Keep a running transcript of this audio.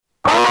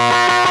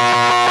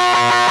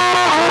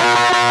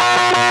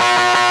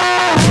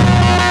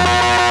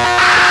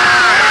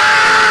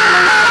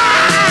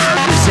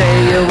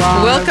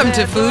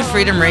Welcome to Food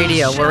Freedom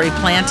Radio, where we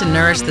plant and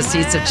nourish the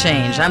seeds of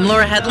change. I'm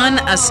Laura Hedlund,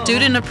 a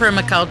student of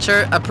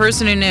permaculture, a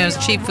person who knows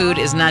cheap food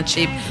is not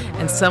cheap,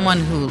 and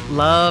someone who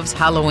loves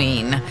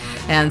Halloween.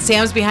 And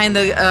Sam's behind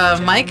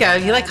the mic.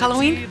 You like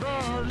Halloween?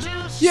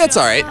 Yeah, it's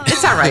all right.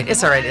 It's all right.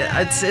 It's all right.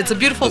 It's a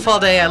beautiful fall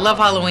day. I love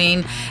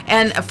Halloween.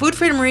 And Food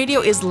Freedom Radio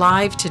is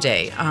live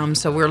today.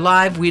 So we're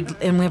live,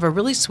 and we have a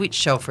really sweet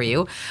show for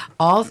you.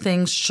 All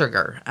things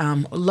sugar.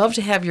 Love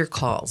to have your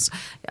calls.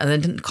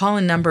 The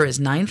call-in number is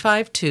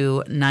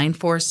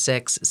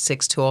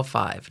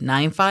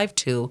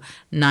 952-946-6205.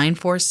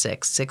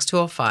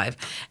 952-946-6205.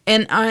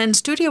 And in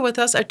studio with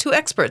us are two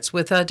experts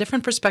with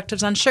different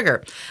perspectives on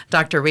sugar.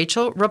 Dr.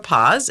 Rachael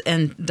Rapacz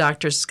and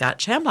Dr. Scott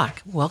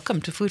Shamblott.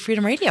 Welcome to Food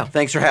Freedom Radio.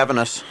 Thanks for having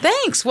us.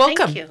 Thanks.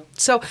 Welcome. Thank you.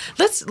 So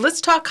let's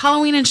talk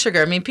Halloween and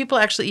sugar. I mean, people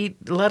actually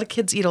a lot of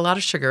kids eat a lot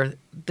of sugar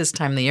this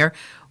time of the year.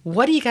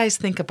 What do you guys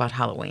think about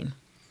Halloween?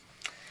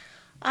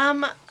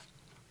 I'm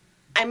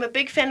a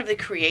big fan of the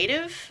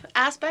creative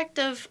aspect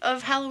of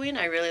Halloween.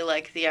 I really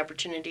like the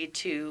opportunity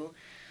to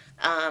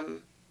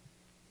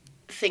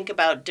think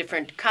about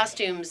different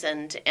costumes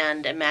and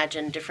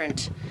imagine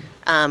different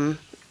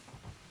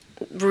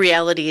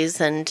realities,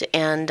 and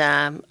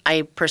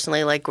I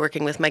personally like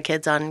working with my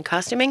kids on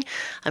costuming.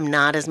 I'm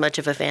not as much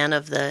of a fan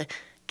of the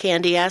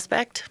candy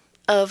aspect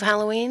of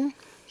Halloween.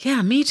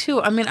 Yeah, me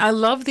too. I mean, I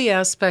love the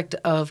aspect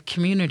of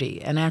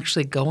community and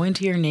actually going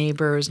to your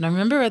neighbors. And I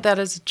remember that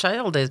as a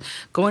child, is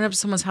going up to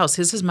someone's house.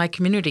 This is my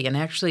community, and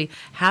actually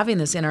having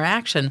this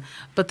interaction,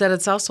 but that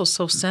it's also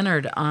so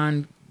centered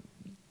on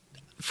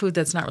food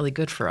that's not really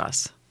good for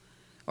us.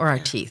 Or our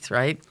teeth,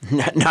 right?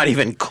 Not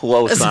even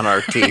close on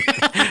our teeth.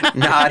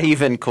 Not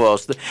even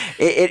close.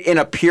 In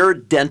a pure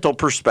dental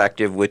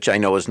perspective, which I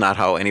know is not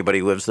how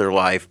anybody lives their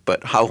life,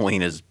 but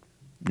Halloween is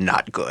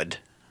not good.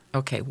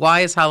 Okay,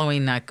 why is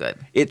Halloween not good?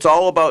 It's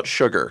all about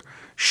sugar.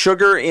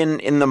 Sugar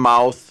in the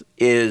mouth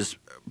is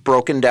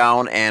broken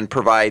down and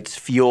provides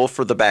fuel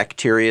for the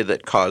bacteria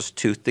that cause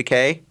tooth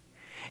decay.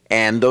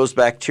 And those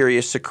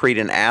bacteria secrete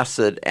an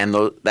acid, and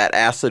that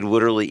acid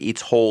literally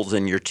eats holes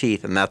in your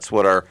teeth, and that's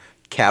what our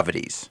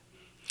cavities.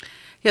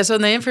 Yeah, so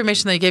in the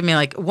information they gave me,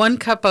 like 1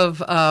 cup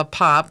of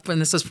pop, and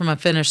this is from a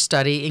Finnish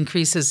study,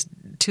 increases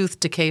tooth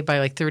decay by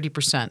like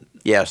 30%.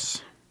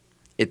 Yes,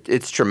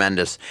 it's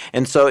tremendous.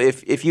 And so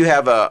if you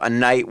have a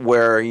night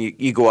where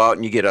you go out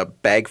and you get a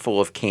bag full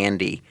of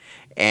candy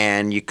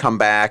and you come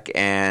back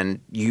and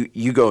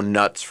you go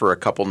nuts for a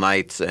couple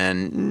nights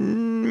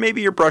and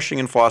maybe your brushing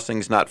and flossing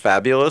is not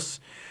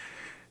fabulous,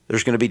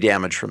 there's going to be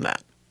damage from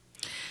that.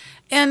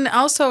 And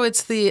also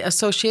it's the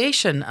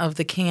association of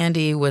the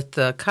candy with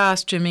the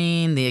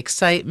costuming, the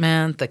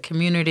excitement, the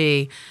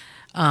community,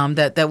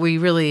 that we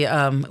really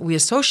we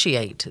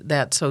associate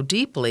that so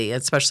deeply,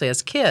 especially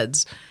as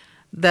kids,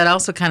 that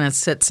also kind of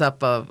sets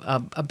up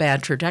a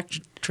bad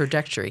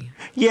trajectory.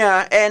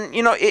 Yeah, and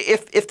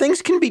if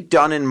things can be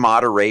done in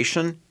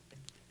moderation,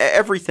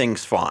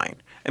 everything's fine.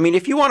 I mean,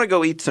 if you want to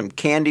go eat some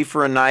candy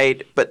for a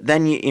night, but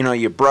then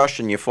you brush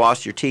and you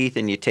floss your teeth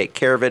and you take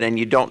care of it and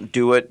you don't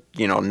do it,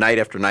 night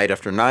after night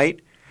after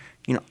night,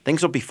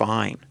 things will be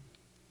fine.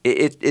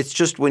 It's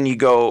just when you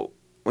go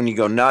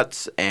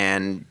nuts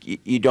and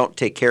you don't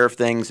take care of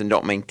things and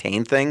don't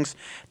maintain things,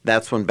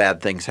 that's when bad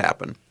things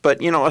happen.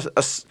 But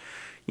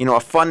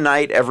a fun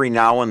night every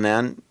now and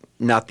then,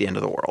 not the end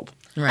of the world.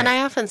 Right. And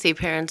I often see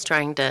parents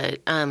trying to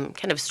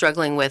kind of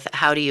struggling with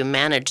how do you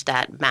manage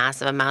that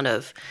massive amount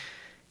of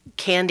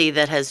candy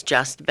that has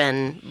just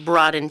been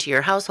brought into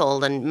your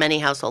household, and many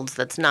households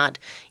that's not,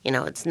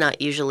 it's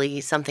not usually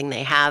something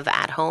they have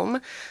at home.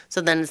 So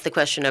then it's the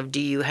question of,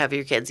 do you have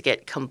your kids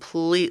get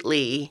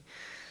completely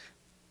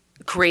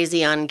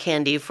crazy on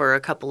candy for a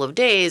couple of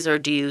days, or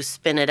do you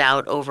spin it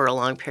out over a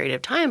long period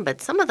of time? But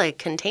some of the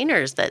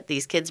containers that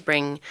these kids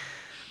bring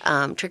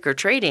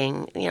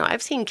trick-or-treating,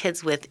 I've seen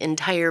kids with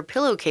entire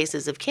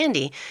pillowcases of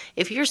candy.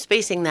 If you're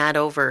spacing that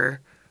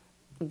over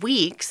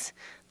weeks,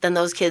 then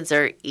those kids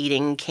are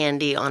eating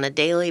candy on a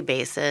daily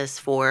basis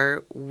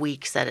for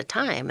weeks at a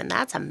time. And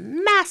that's a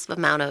massive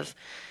amount of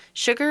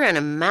sugar and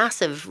a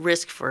massive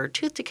risk for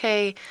tooth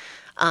decay.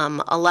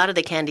 A lot of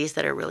the candies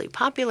that are really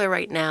popular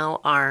right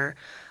now are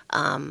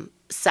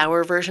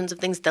sour versions of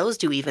things. Those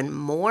do even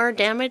more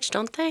damage,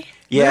 don't they?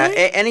 Yeah,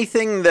 really?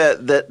 Anything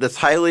that's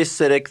highly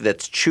acidic,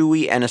 that's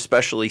chewy, and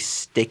especially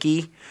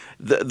sticky,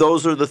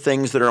 those are the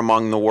things that are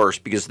among the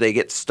worst because they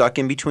get stuck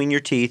in between your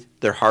teeth.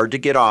 They're hard to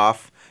get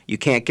off. You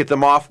can't get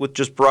them off with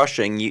just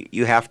brushing.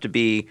 You have to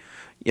be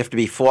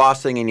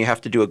flossing, and you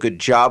have to do a good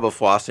job of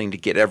flossing to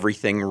get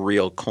everything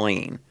real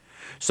clean.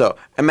 So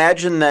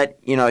imagine that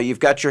you've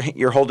got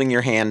you're holding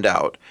your hand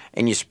out,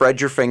 and you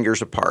spread your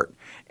fingers apart,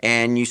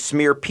 and you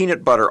smear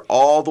peanut butter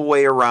all the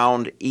way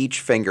around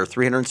each finger,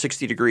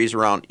 360 degrees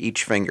around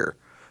each finger.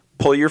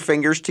 Pull your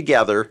fingers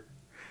together.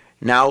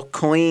 Now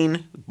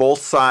clean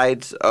both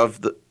sides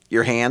of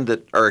your hand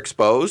that are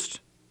exposed.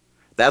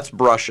 That's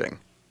brushing.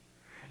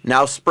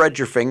 Now spread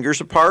your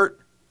fingers apart,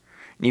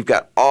 and you've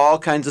got all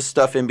kinds of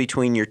stuff in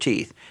between your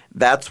teeth.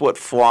 That's what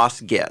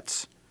floss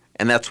gets,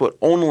 and that's what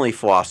only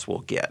floss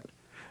will get.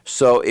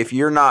 So if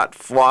you're not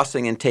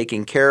flossing and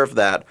taking care of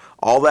that,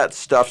 all that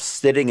stuff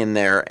sitting in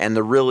there and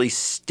the really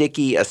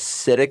sticky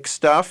acidic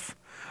stuff,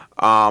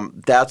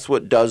 that's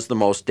what does the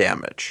most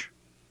damage.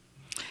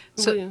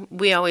 So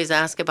we always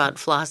ask about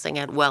flossing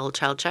at well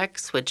child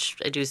checks, which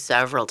I do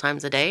several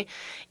times a day.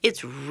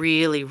 It's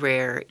really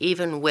rare,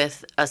 even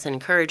with us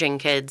encouraging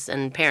kids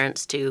and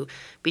parents to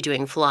be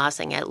doing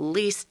flossing at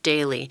least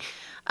daily.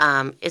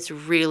 It's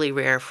really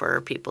rare for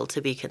people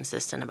to be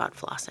consistent about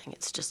flossing.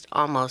 It's just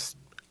almost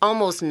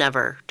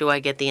never do I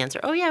get the answer,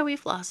 oh, yeah, we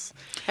floss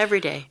every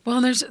day. Well,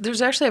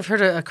 there's actually, I've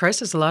heard a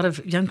crisis. A lot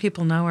of young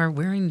people now are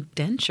wearing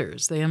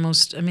dentures.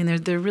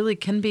 There really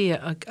can be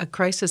a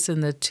crisis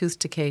in the tooth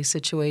decay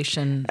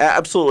situation.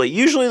 Absolutely.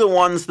 Usually the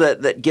ones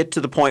that get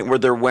to the point where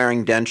they're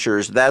wearing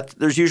dentures,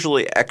 there's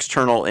usually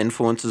external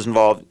influences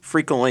involved.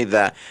 Frequently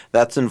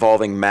that's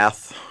involving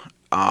meth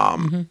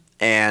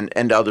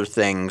and other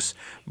things.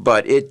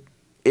 But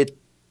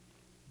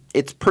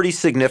it's pretty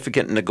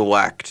significant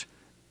neglect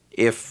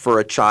if for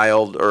a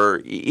child or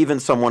even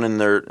someone in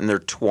their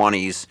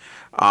 20s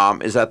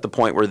is at the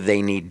point where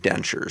they need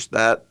dentures.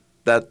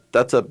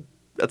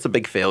 That's a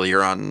big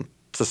failure on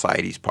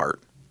society's part.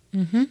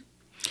 Mm-hmm.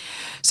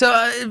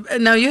 So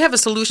now you have a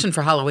solution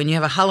for Halloween. You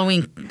have a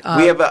Halloween.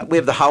 We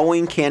have the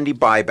Halloween candy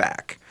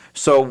buyback.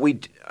 So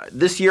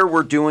this year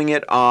we're doing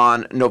it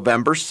on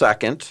November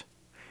 2nd.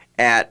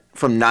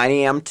 From 9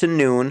 a.m. to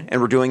noon,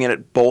 and we're doing it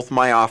at both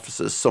my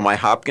offices, so my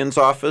Hopkins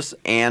office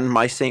and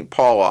my St.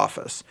 Paul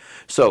office.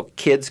 So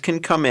kids can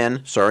come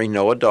in, sorry,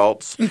 no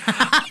adults,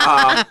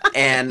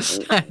 and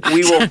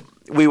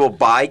we will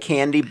buy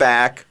candy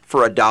back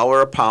for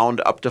 $1 a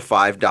pound up to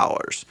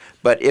 $5.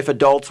 But if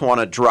adults want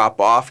to drop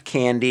off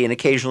candy, and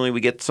occasionally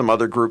we get some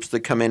other groups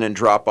that come in and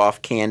drop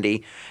off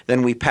candy,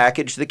 then we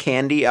package the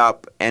candy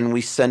up and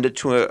we send it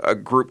to a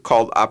group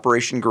called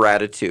Operation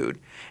Gratitude.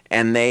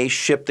 And they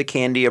ship the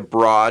candy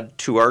abroad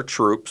to our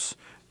troops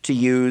to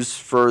use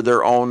for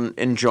their own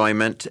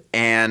enjoyment.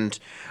 And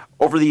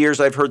over the years,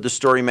 I've heard the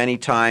story many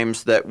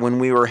times that when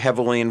we were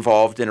heavily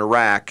involved in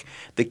Iraq,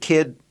 the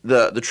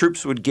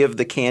troops would give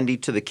the candy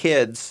to the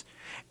kids,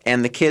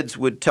 and the kids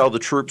would tell the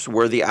troops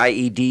where the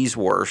IEDs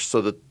were so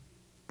that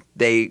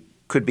they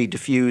could be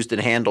diffused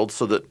and handled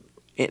so that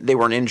they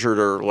weren't injured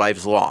or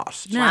lives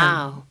lost.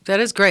 Wow. That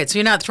is great. So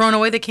you're not throwing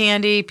away the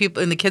candy.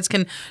 People and the kids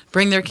can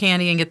bring their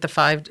candy and get the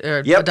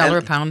 $1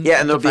 a pound.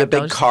 Yeah, and there'll be a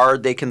big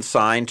card they can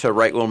sign to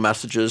write little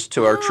messages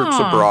to our troops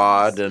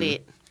abroad.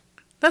 Sweet.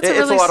 And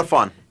it's a lot of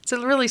fun. It's a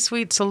really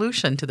sweet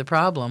solution to the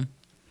problem.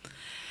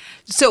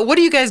 So what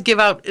do you guys give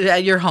out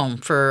at your home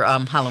for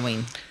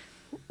Halloween?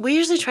 We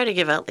usually try to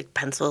give out like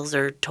pencils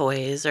or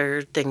toys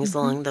or things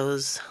along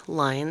those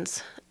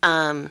lines.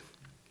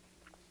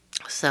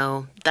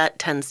 So that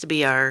tends to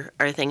be our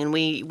thing, and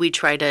we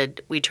try to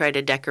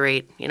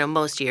decorate.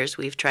 Most years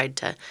we've tried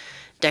to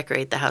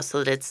decorate the house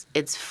so that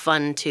it's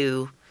fun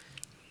to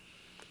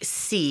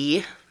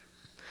see.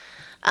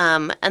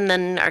 And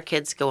then our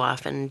kids go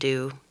off and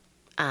do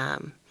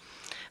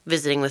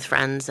visiting with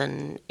friends,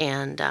 and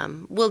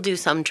we'll do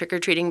some trick or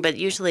treating, but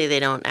usually they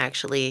don't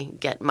actually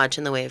get much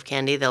in the way of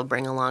candy. They'll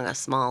bring along a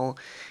small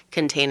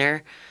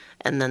container,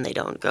 and then they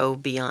don't go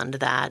beyond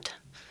that.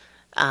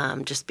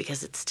 Just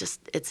because it's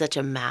such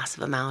a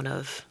massive amount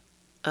of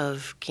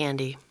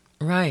candy.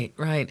 Right.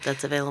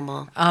 That's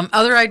available.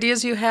 Other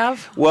ideas you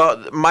have?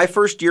 Well, my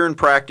first year in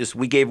practice,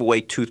 we gave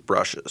away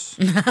toothbrushes.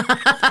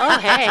 Oh,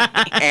 hey.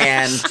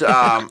 And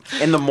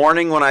in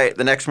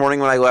the next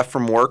morning when I left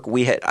from work,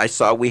 I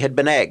saw we had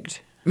been egged.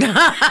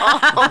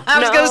 I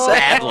was going to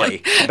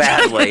say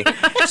badly.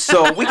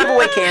 So we give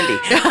away candy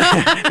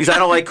because I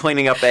don't like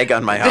cleaning up egg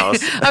on my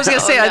house. I was going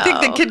to say, I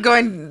think the kid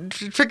going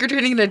trick or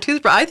treating in a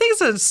toothbrush, I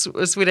think it's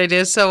a sweet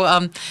idea.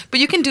 So, but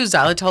you can do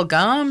xylitol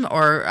gum,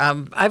 or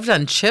I've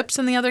done chips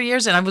in the other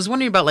years, and I was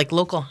wondering about like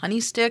local honey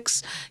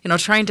sticks.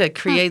 Trying to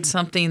create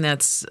something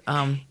that's.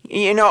 Some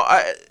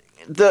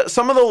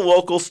of the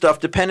local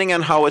stuff, depending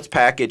on how it's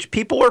packaged,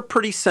 people are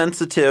pretty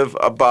sensitive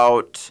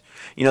about.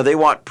 They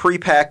want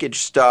prepackaged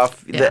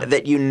stuff that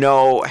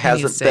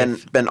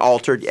hasn't been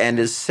altered and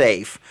is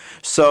safe.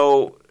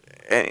 So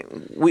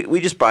we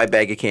just buy a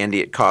bag of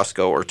candy at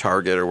Costco or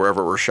Target or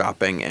wherever we're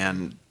shopping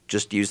and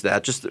just use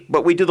that.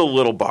 But we do the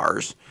little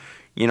bars,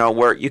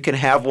 where you can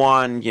have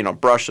one,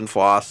 brush and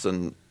floss,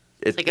 and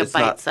it's like a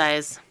bite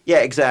size. Yeah,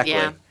 exactly.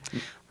 Yeah.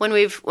 When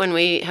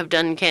we have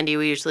done candy,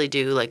 we usually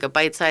do like a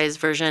bite size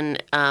version,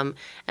 and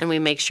we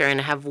make sure and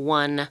have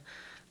one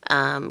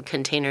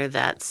container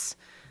that's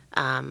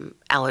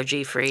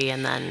allergen free,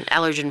 and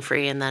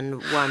then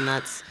one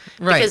that's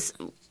right. Because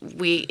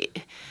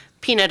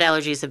peanut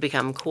allergies have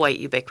become quite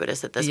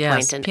ubiquitous at this point.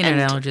 Yes,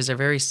 peanut allergies are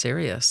very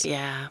serious.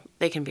 Yeah,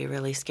 they can be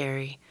really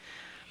scary.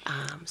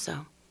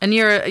 And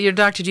your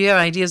doctor, do you have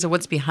ideas of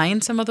what's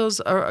behind some of those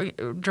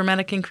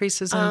dramatic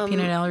increases in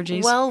peanut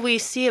allergies? Well, we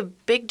see a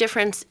big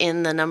difference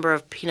in the number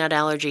of peanut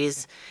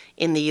allergies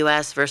in the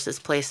U.S. versus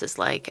places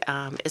like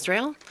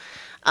Israel.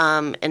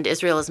 And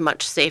Israel is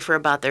much safer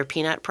about their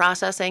peanut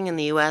processing. In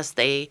the U.S.,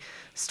 they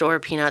store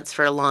peanuts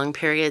for long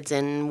periods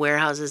in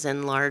warehouses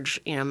in large,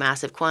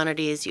 massive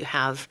quantities. You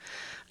have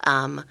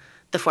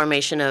the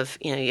formation of,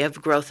 you have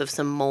growth of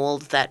some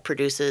mold that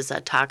produces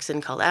a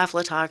toxin called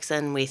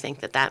aflatoxin. We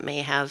think that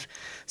may have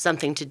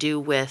something to do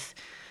with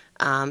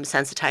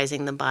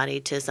sensitizing the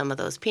body to some of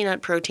those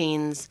peanut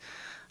proteins.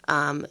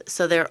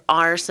 So there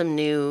are some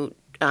new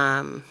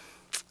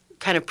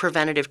kind of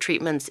preventative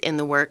treatments in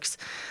the works.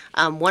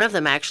 One of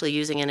them actually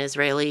using an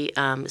Israeli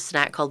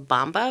snack called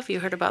bamba. Have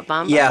you heard about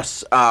bamba?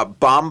 Yes.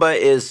 Bamba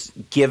is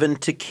given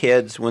to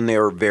kids when they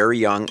are very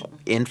young,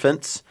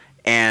 infants,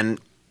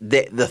 and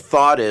the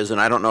thought is,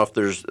 and I don't know if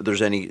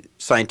there's any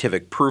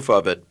scientific proof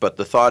of it, but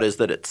the thought is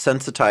that it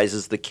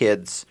sensitizes the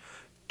kids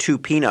to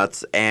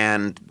peanuts,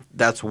 and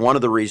that's one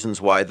of the reasons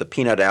why the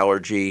peanut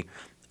allergy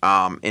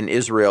in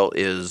Israel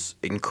is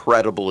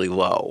incredibly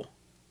low.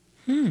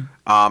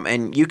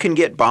 And you can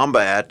get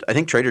bamba at, I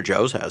think Trader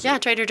Joe's has it. Yeah,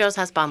 Trader Joe's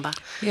has bamba.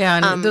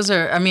 Yeah, and those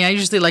are, I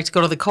usually like to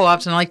go to the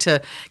co-ops and I like to,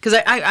 because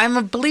I'm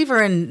a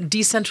believer in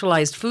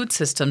decentralized food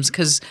systems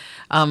because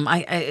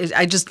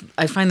I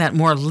find that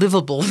more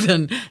livable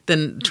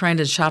than trying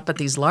to shop at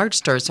these large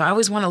stores. So I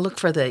always want to look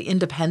for the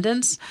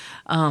independence.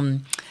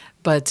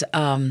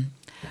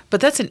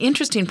 But that's an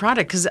interesting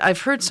product because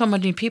I've heard so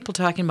many people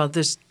talking about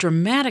this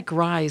dramatic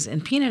rise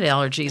in peanut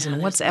allergies and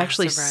what's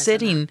actually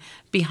sitting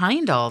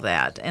behind all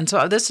that. And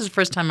so this is the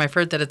first time I've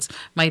heard that it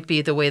might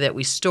be the way that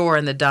we store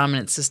and the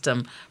dominant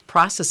system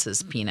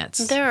processes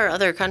peanuts. There are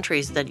other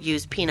countries that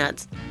use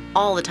peanuts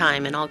all the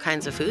time in all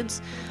kinds of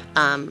foods.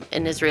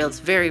 In Israel, it's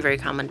very, very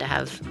common to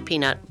have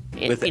peanuts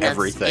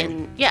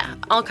everything.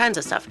 All kinds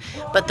of stuff.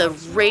 But the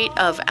rate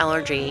of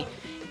allergy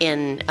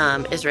in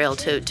Israel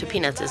to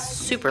peanuts is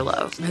super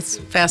low. That's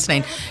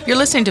fascinating. You're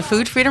listening to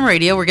Food Freedom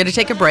Radio. We're going to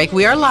take a break.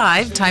 We are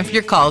live. Time for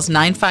your calls,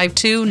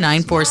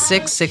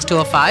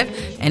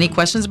 952-946-6205. Any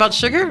questions about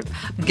sugar?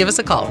 Give us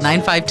a call,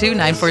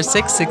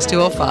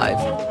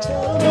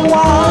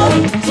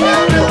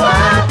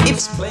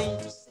 952-946-6205.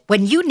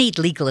 When you need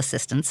legal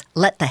assistance,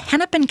 let the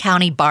Hennepin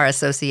County Bar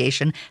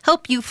Association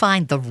help you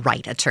find the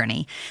right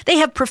attorney. They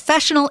have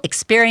professional,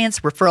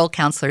 experienced referral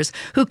counselors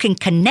who can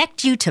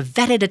connect you to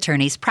vetted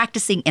attorneys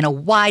practicing in a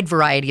wide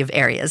variety of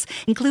areas,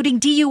 including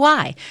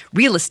DUI,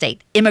 real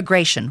estate,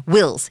 immigration,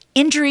 wills,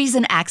 injuries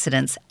and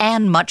accidents,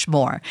 and much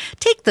more.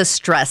 Take the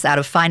stress out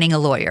of finding a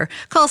lawyer.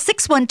 Call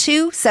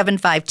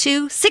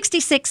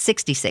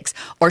 612-752-6666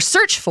 or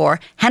search for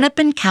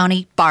Hennepin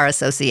County Bar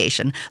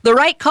Association. The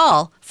right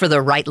call for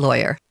the right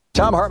lawyer.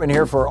 Tom Hartman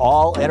here for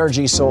All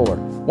Energy Solar.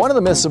 One of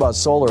the myths about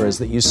solar is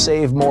that you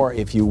save more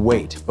if you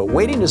wait, but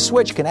waiting to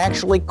switch can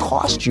actually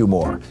cost you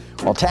more.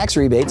 While tax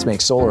rebates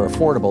make solar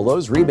affordable,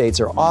 those rebates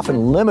are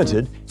often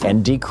limited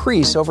and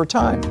decrease over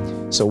time.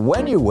 So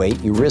when you wait,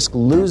 you risk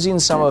losing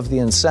some of the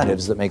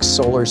incentives that make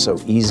solar so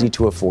easy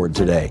to afford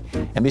today.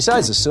 And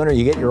besides, the sooner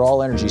you get your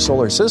All Energy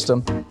Solar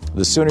system,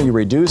 the sooner you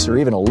reduce or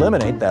even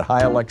eliminate that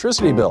high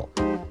electricity bill.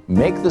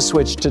 Make the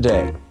switch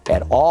today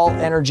at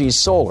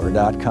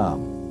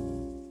allenergysolar.com.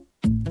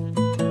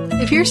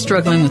 If you're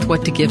struggling with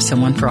what to give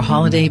someone for a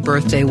holiday,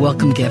 birthday,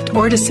 welcome gift,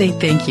 or to say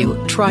thank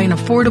you, try an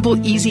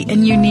affordable, easy,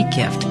 and unique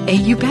gift, a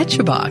You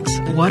Betcha box.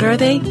 What are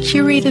they?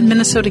 Curated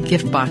Minnesota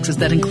gift boxes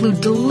that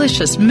include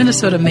delicious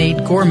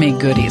Minnesota-made gourmet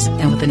goodies.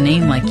 And with a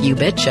name like You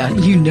Betcha,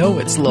 you know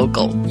it's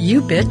local. You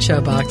Betcha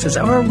boxes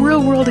are a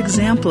real-world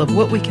example of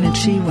what we can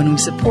achieve when we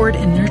support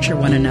and nurture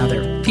one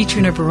another.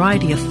 Featuring a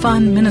variety of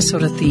fun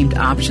Minnesota-themed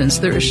options,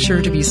 there is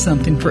sure to be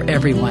something for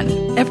everyone.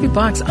 Every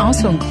box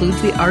also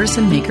includes the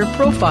artisan maker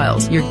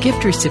profiles. Your gift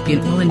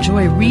recipient will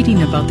enjoy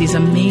reading about these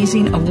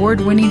amazing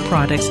award-winning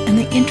products and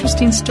the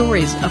interesting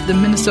stories of the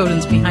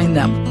Minnesotans behind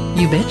them.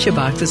 You Betcha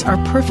boxes are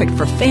perfect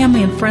for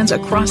family and friends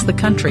across the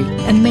country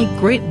and make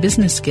great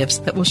business gifts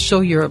that will show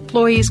your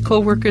employees,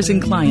 coworkers,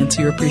 and clients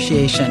your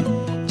appreciation.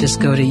 Just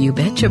go to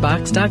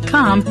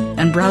youbetchabox.com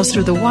and browse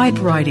through the wide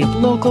variety of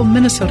local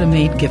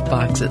Minnesota-made gift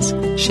boxes.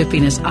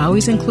 Shipping is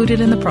always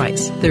included in the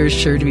price. There is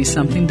sure to be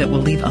something that will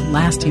leave a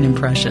lasting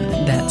impression.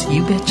 That's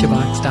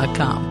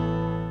youbetchabox.com.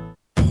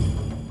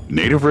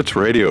 Native Roots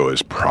Radio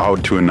is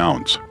proud to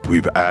announce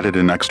we've added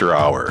an extra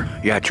hour.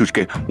 Yeah,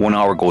 Chushke, 1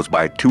 hour goes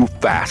by too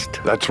fast.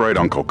 That's right,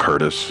 Uncle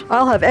Curtis.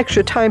 I'll have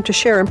extra time to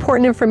share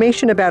important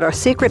information about our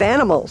secret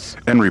animals.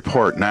 And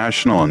report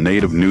national and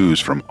native news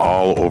from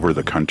all over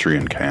the country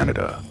and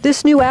Canada.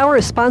 This new hour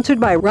is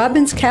sponsored by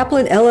Robbins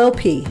Kaplan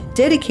LLP,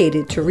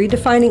 dedicated to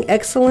redefining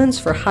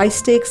excellence for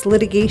high-stakes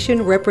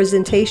litigation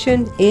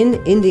representation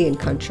in Indian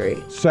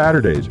country.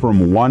 Saturdays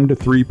from 1 to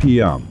 3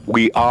 p.m.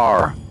 We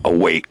are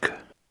awake.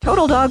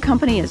 Total Dog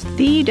Company is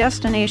the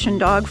destination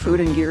dog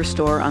food and gear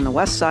store on the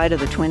west side of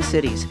the Twin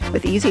Cities,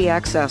 with easy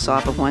access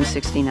off of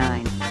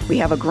 169. We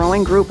have a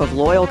growing group of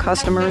loyal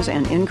customers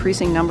and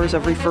increasing numbers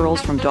of referrals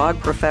from dog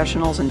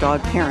professionals and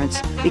dog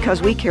parents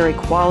because we carry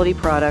quality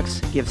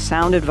products, give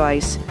sound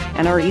advice,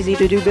 and are easy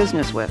to do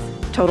business with.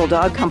 Total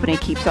Dog Company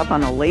keeps up on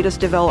the latest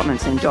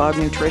developments in dog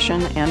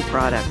nutrition and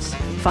products.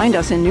 Find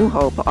us in New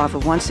Hope off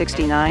of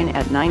 169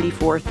 at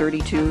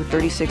 9432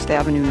 36th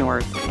Avenue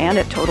North and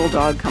at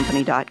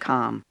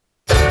TotalDogCompany.com.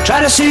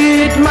 Try to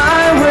see it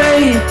my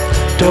way.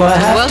 Do I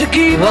have to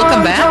keep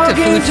Welcome back to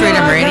Food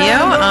Freedom Radio.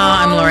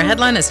 I'm Laura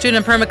Headland, a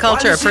student of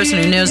permaculture, a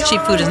person who knows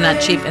cheap food is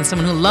not cheap, and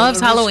someone who loves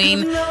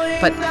Halloween,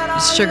 but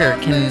sugar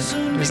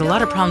there's a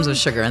lot of problems with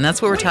sugar, and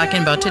that's what we're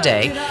talking about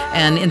today.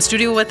 And in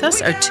studio with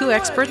us are two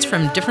experts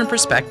from different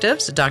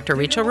perspectives, Dr.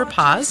 Rachael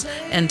Rapacz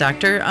and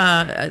Dr.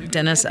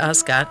 Dennis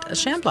Scott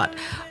Shamblott.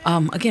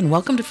 Again,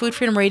 welcome to Food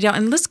Freedom Radio,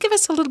 and let's give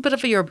us a little bit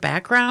of your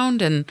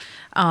background and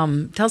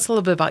tell us a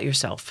little bit about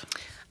yourself.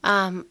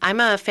 I'm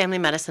a family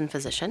medicine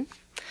physician,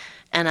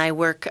 and I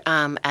work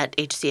at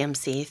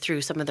HCMC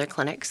through some of their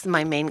clinics.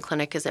 My main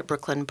clinic is at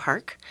Brooklyn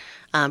Park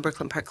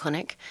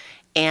Clinic,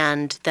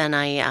 and then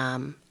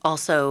I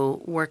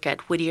also work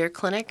at Whittier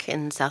Clinic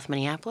in South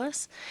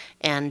Minneapolis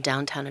and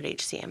downtown at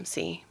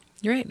HCMC.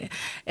 Right.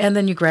 And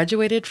then you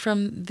graduated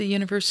from the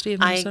University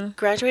of Minnesota? I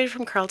graduated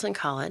from Carleton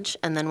College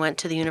and then went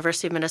to the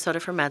University of Minnesota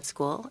for med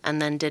school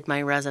and then did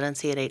my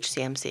residency at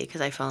HCMC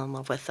because I fell in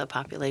love with the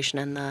population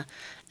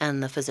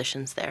and the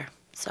physicians there.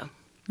 So.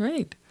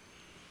 Right.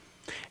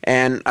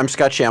 And I'm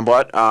Scott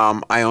Shamblott.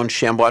 I own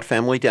Shamblott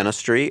Family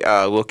Dentistry,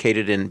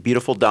 located in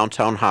beautiful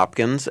downtown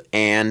Hopkins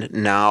and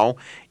now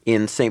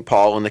in St.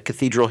 Paul in the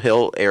Cathedral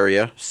Hill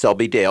area,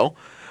 Selby Dale.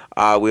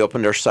 We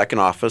opened our second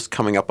office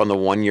coming up on the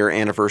 1-year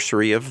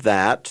anniversary of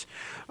that.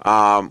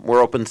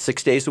 We're open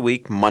 6 days a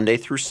week, Monday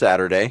through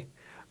Saturday.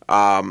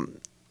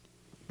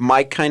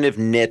 My kind of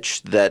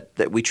niche that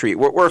we treat,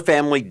 we're a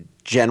family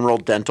general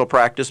dental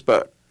practice,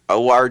 but a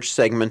large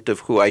segment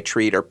of who I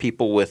treat are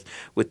people with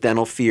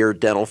dental fear,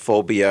 dental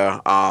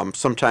phobia,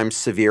 sometimes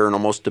severe and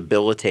almost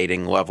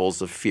debilitating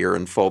levels of fear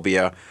and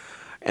phobia.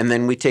 And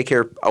then we take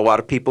care of a lot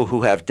of people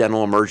who have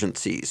dental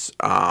emergencies,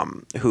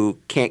 who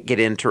can't get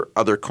into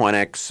other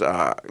clinics,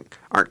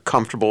 aren't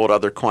comfortable at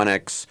other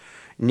clinics,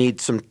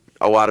 need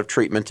a lot of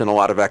treatment and a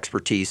lot of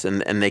expertise,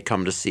 and they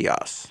come to see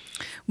us.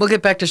 We'll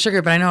get back to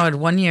sugar, but I know I had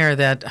 1 year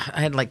that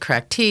I had like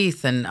cracked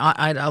teeth, and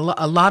I had a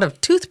lot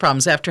of tooth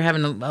problems after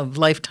having a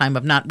lifetime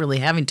of not really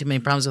having too many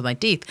problems with my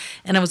teeth,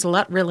 and it was a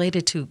lot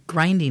related to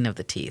grinding of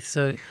the teeth.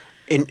 So,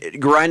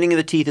 grinding of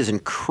the teeth is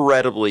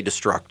incredibly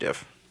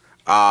destructive.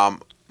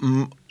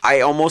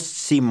 I almost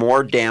see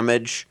more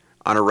damage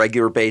on a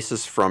regular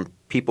basis from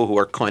people who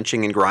are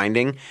clenching and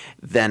grinding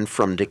than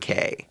from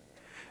decay,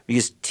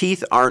 because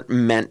teeth aren't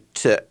meant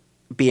to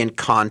be in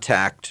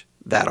contact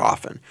that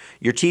often.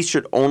 Your teeth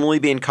should only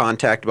be in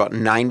contact about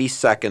 90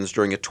 seconds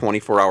during a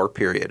 24-hour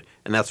period,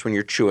 and that's when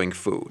you're chewing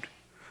food.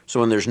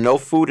 So when there's no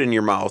food in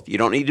your mouth, you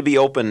don't need to be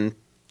open,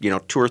 2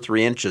 or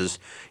 3 inches.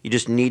 You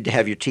just need to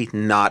have your teeth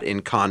not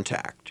in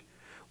contact.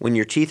 When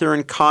your teeth are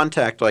in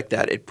contact like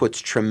that, it puts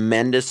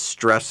tremendous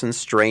stress and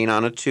strain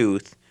on a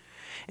tooth.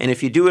 And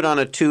if you do it on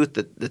a tooth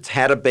that's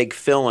had a big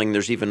filling,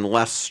 there's even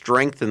less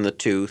strength in the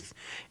tooth,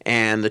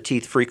 and the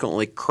teeth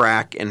frequently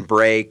crack and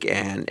break,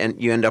 and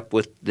you end up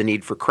with the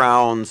need for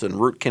crowns and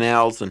root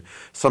canals and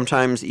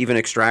sometimes even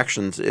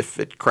extractions if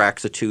it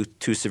cracks a tooth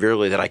too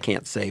severely that I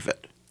can't save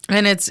it.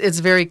 And it's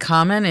very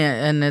common,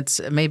 and it's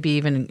maybe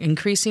even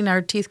increasing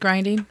our teeth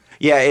grinding?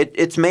 Yeah,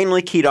 it's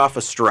mainly keyed off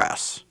of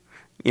stress.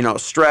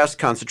 Stress,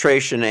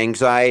 concentration,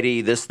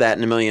 anxiety, this, that,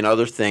 and a million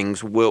other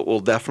things will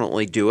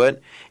definitely do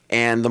it.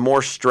 And the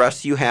more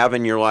stress you have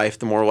in your life,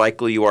 the more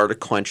likely you are to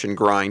clench and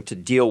grind to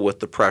deal with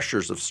the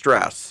pressures of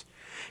stress.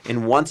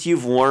 And once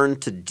you've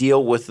learned to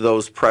deal with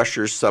those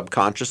pressures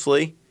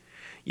subconsciously,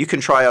 you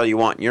can try all you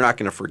want. You're not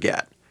going to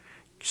forget.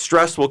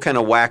 Stress will kind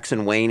of wax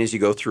and wane as you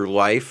go through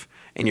life,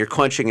 and your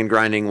clenching and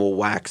grinding will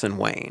wax and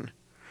wane.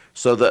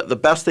 So the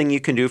best thing you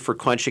can do for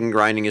clenching and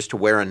grinding is to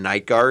wear a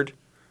night guard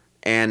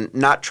and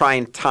not try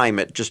and time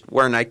it. Just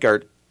wear a night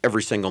guard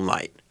every single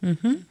night.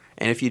 Mm-hmm.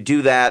 And if you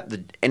do that,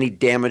 any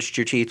damage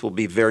to your teeth will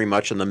be very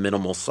much on the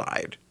minimal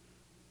side.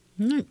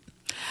 Mm.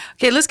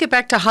 Okay, let's get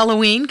back to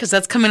Halloween because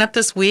that's coming up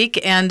this week.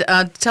 And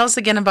tell us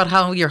again about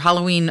how your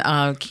Halloween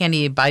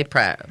candy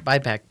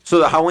buyback. So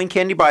the Halloween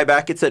candy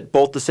buyback, it's at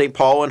both the St.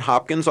 Paul and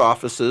Hopkins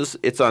offices.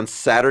 It's on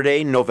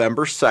Saturday,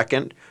 November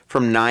 2nd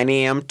from 9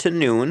 a.m. to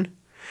noon.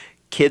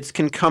 Kids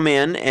can come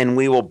in and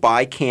we will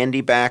buy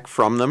candy back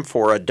from them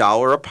for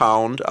 $1 a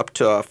pound up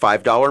to a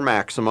 $5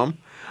 maximum.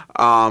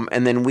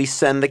 And then we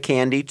send the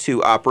candy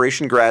to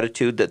Operation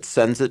Gratitude that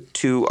sends it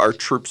to our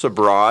troops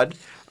abroad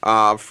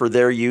for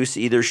their use,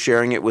 either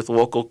sharing it with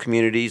local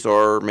communities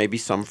or maybe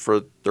some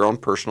for their own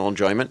personal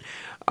enjoyment.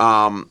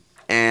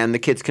 And the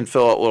kids can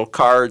fill out little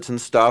cards and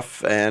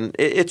stuff, and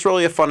it's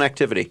really a fun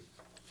activity.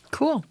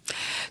 Cool.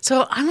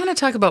 So I want to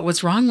talk about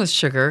what's wrong with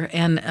sugar.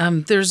 And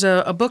there's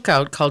a book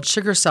out called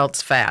Sugar,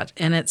 Salts, Fat.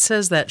 And it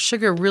says that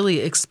sugar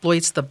really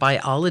exploits the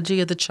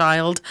biology of the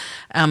child.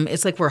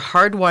 It's like we're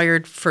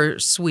hardwired for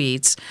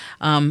sweets.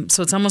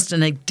 So it's almost an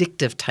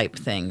addictive type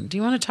thing. Do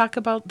you want to talk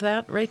about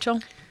that,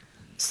 Rachael?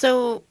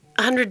 So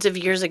hundreds of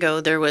years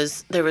ago, there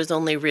was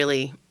only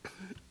really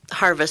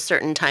harvest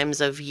certain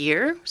times of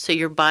year. So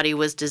your body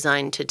was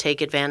designed to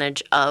take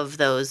advantage of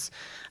those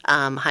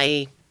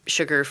high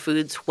sugar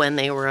foods when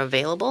they were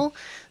available.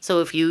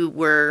 So if you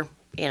were,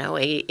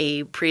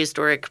 a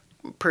prehistoric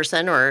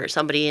person or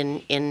somebody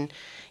in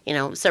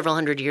several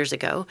hundred years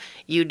ago,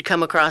 you'd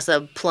come across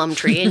a plum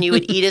tree and you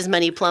would eat as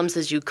many plums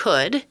as you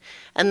could,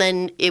 and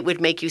then it would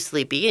make you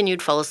sleepy and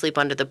you'd fall asleep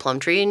under the plum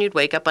tree and you'd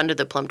wake up under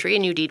the plum tree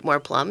and you'd eat more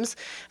plums,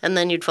 and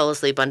then you'd fall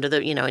asleep under the,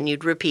 and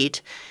you'd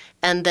repeat.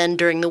 And then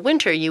during the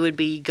winter, you would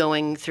be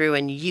going through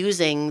and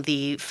using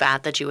the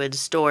fat that you had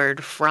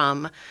stored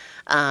from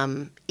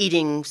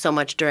eating so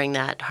much during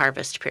that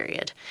harvest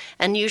period.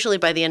 And usually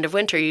by the end of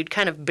winter, you'd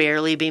kind of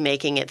barely be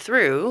making it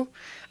through.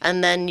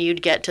 And then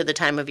you'd get to the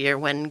time of year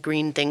when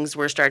green things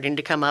were starting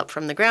to come up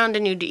from the ground,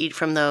 and you'd eat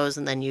from those,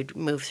 and then you'd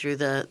move through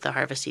the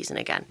harvest season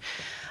again.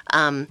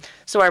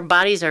 So our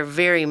bodies are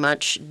very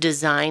much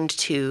designed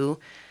to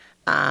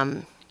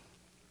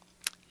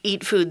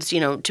eat foods,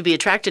 to be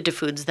attracted to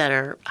foods that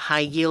are high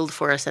yield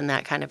for us in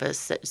that kind of a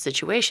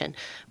situation.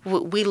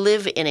 We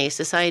live in a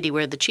society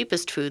where the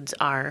cheapest foods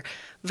are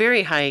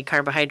very high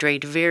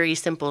carbohydrate, very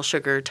simple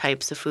sugar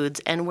types of foods,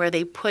 and where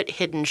they put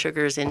hidden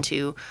sugars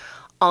into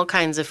all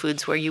kinds of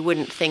foods where you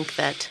wouldn't think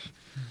that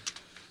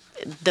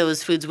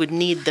those foods would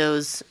need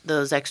those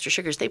extra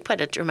sugars. They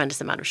put a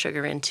tremendous amount of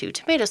sugar into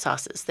tomato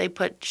sauces. They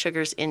put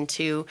sugars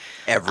into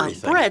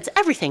breads,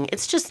 everything.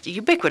 It's just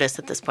ubiquitous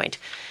at this point.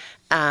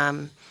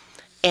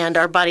 And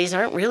our bodies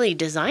aren't really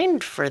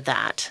designed for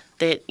that.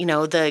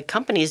 The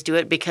companies do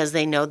it because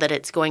they know that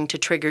it's going to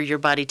trigger your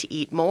body to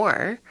eat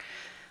more.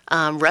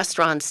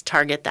 Restaurants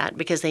target that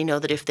because they know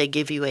that if they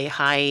give you a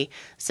high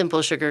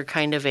simple sugar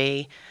kind of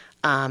a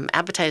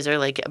appetizer,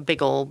 like a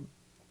big old,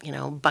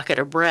 bucket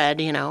of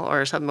bread,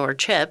 or some more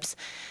chips,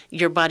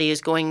 your body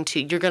is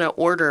you're going to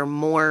order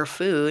more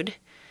food,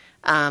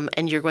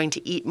 and you're going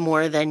to eat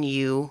more than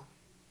you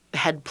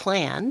had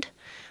planned,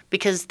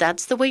 because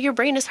that's the way your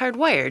brain is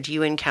hardwired.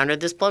 You encountered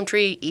this plum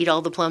tree, eat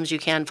all the plums you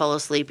can, fall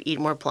asleep, eat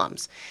more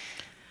plums.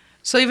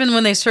 So even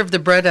when they serve the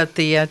bread at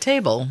the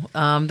table,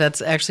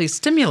 that actually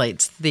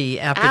stimulates the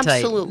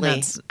appetite.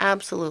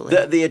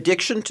 Absolutely. The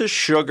addiction to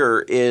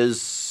sugar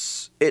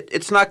is,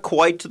 it's not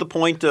quite to the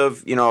point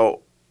of,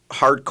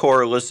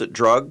 hardcore illicit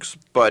drugs,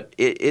 but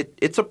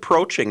it's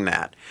approaching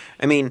that.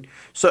 I mean,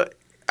 so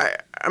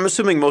I'm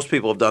assuming most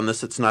people have done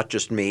this. It's not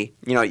just me.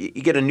 You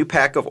get a new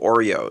pack of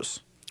Oreos.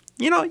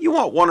 You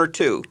want one or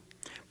two.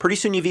 Pretty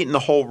soon you've eaten the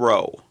whole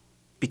row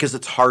because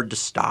it's hard to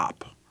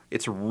stop.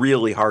 It's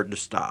really hard to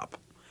stop.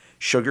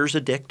 Sugar's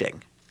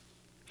addicting.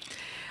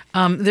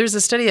 There's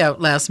a study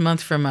out last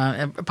month from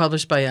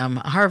published by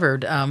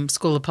Harvard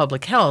School of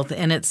Public Health,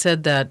 and it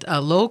said that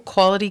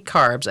low-quality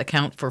carbs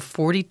account for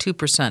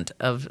 42%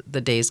 of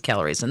the day's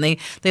calories. And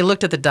they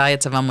looked at the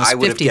diets of almost 50,000. I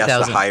would have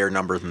guessed a higher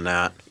number than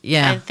that.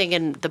 Yeah. I think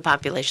in the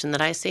population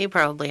that I see,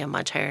 probably a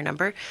much higher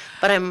number.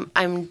 But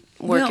I'm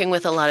working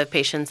with a lot of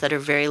patients that are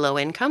very low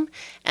income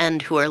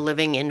and who are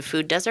living in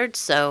food deserts.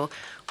 So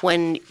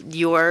when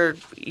your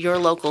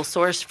local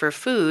source for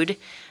food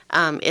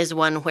is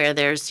one where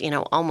there's,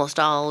 almost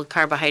all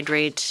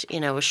carbohydrate,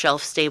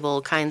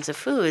 shelf-stable kinds of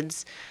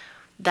foods,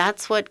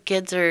 that's what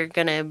kids are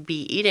going to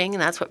be eating,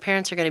 and that's what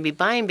parents are going to be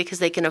buying because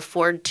they can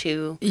afford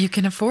to. You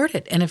can afford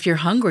it. And if you're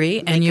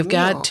hungry and you've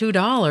got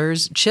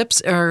 $2,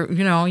 chips are,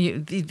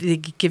 they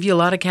give you a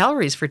lot of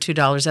calories for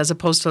 $2 as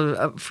opposed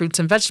to fruits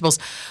and vegetables,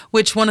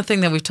 which one of the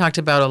things that we've talked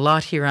about a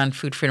lot here on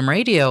Food Freedom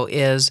Radio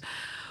is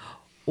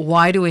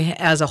why do we,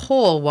 as a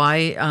whole,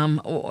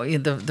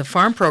 the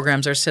farm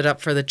programs are set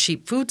up for the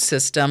cheap food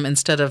system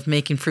instead of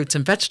making fruits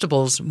and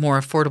vegetables more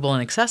affordable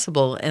and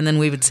accessible, and then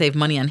we would save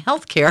money on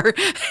health care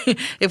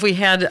if we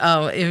had,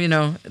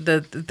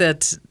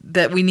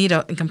 that we need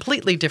a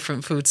completely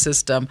different food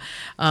system.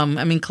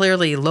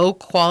 Clearly,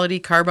 low-quality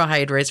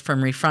carbohydrates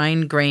from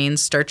refined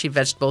grains, starchy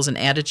vegetables, and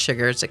added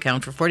sugars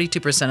account for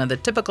 42% of the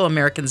typical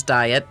American's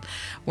diet,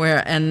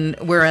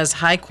 whereas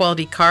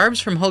high-quality carbs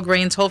from whole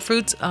grains, whole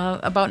fruits,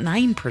 about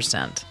 9%.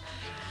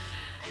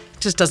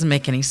 Just doesn't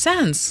make any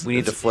sense. We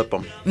need to flip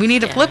them. We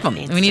need to flip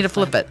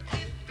it.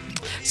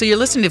 So you're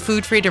listening to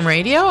Food Freedom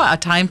Radio.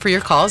 Time for your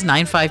calls,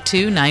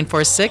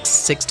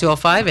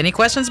 952-946-6205. Any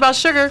questions about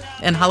sugar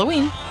and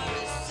Halloween?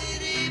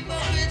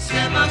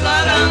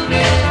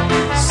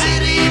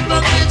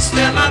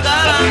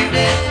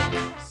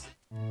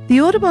 The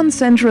Audubon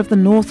Centre of the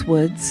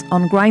Northwoods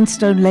on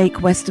Grindstone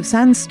Lake west of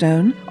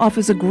Sandstone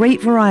offers a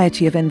great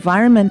variety of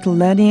environmental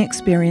learning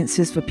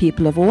experiences for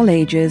people of all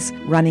ages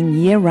running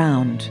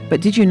year-round.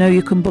 But did you know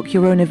you can book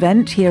your own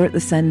event here at the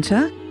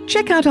centre?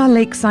 Check out our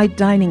lakeside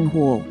dining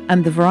hall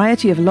and the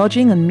variety of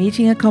lodging and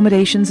meeting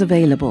accommodations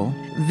available.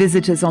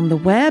 Visit us on the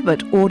web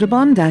at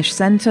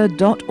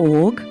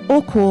audubon-centre.org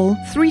or call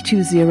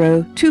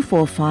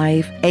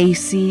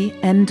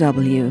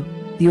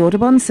 320-245-ACNW. The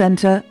Audubon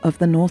Centre of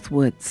the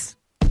Northwoods.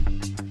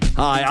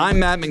 Hi, I'm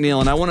Matt McNeil,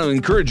 and I want to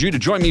encourage you to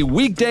join me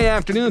weekday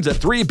afternoons at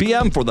 3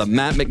 p.m. for The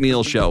Matt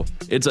McNeil Show.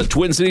 It's a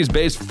Twin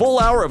Cities-based full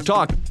hour of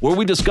talk where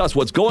we discuss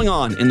what's going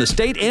on in the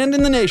state and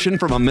in the nation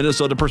from a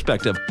Minnesota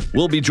perspective.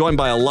 We'll be joined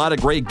by a lot of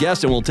great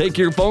guests, and we'll take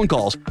your phone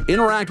calls.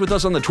 Interact with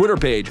us on the Twitter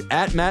page,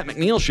 at Matt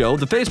McNeil Show,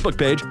 the Facebook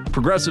page,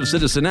 Progressive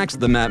Citizen X,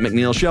 The Matt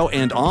McNeil Show,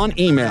 and on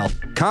email.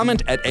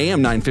 Comment at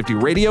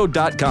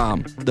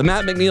am950radio.com. The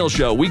Matt McNeil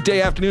Show,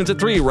 weekday afternoons at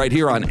 3 right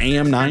here on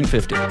AM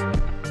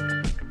 950.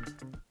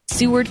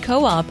 Seward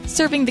Co-op,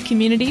 serving the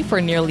community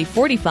for nearly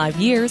 45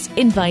 years,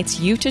 invites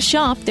you to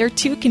shop their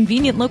 2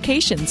 convenient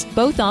locations,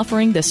 both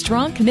offering the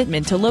strong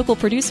commitment to local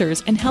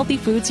producers and healthy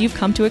foods you've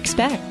come to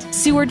expect.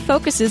 Seward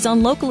focuses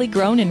on locally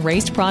grown and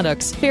raised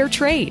products, fair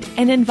trade,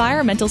 and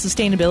environmental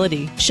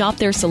sustainability. Shop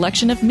their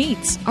selection of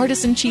meats,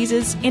 artisan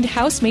cheeses, and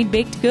house-made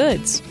baked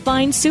goods.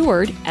 Find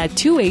Seward at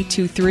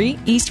 2823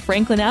 East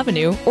Franklin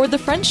Avenue or the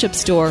Friendship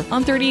Store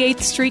on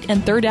 38th Street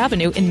and 3rd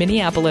Avenue in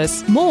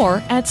Minneapolis.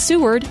 More at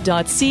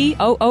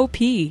seward.coop.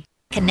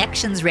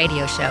 Connections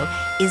Radio Show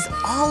is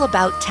all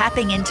about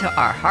tapping into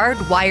our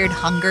hardwired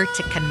hunger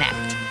to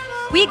connect.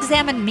 We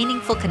examine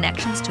meaningful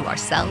connections to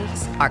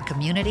ourselves, our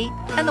community,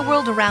 and the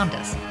world around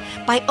us.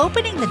 By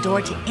opening the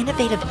door to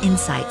innovative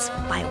insights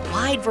by a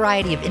wide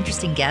variety of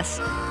interesting guests,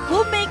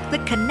 we'll make the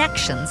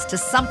connections to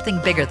something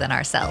bigger than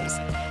ourselves.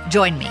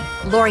 Join me,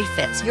 Lori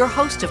Fitz, your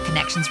host of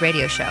Connections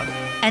Radio Show,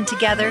 and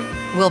together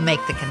we'll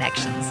make the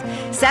connections.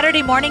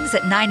 Saturday mornings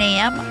at 9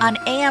 a.m. on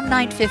AM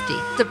 950,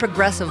 the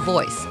progressive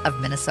voice of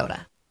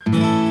Minnesota.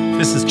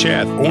 This is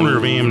Chad, owner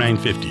of AM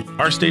 950.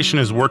 Our station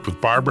has worked with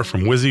Barbara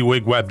from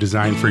WYSIWYG Web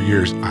Design for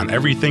years on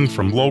everything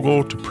from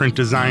logo to print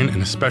design,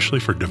 and especially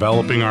for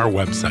developing our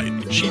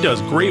website. She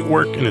does great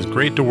work and is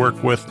great to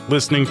work with,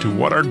 listening to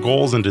what our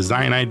goals and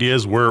design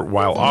ideas were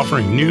while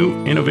offering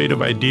new,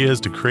 innovative ideas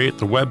to create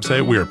the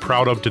website we are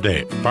proud of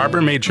today.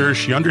 Barbara made sure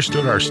she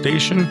understood our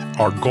station,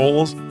 our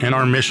goals, and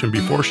our mission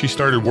before she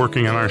started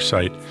working on our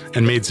site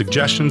and made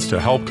suggestions to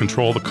help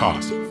control the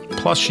cost.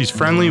 Plus, she's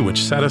friendly,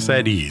 which set us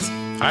at ease.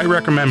 I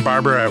recommend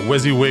Barbara at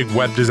WYSIWYG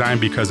Web Design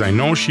because I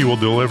know she will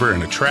deliver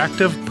an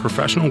attractive,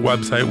 professional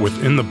website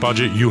within the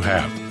budget you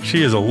have.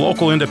 She is a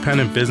local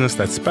independent business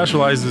that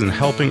specializes in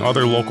helping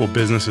other local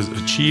businesses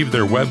achieve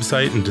their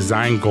website and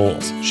design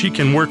goals. She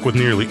can work with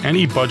nearly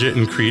any budget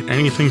and create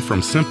anything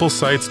from simple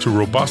sites to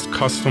robust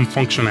custom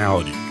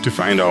functionality. To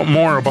find out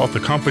more about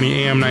the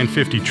company AM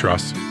 950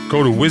 trusts,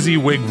 go to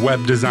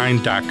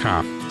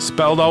WYSIWYGWebDesign.com.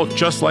 Spelled out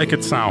just like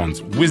it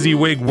sounds,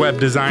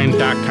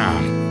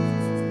 WYSIWYGWebDesign.com.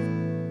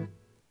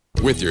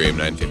 With your AM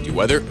 950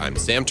 weather, I'm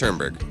Sam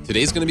Turnberg.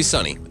 Today's going to be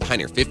sunny with a high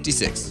near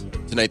 56.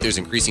 Tonight there's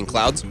increasing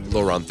clouds,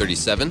 low around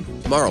 37.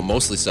 Tomorrow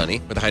mostly sunny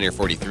with a high near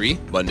 43.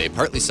 Monday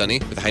partly sunny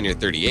with a high near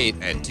 38.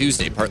 And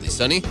Tuesday partly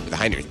sunny with a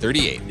high near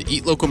 38. The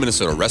Eat Local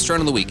Minnesota restaurant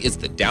of the week is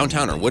the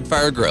Downtowner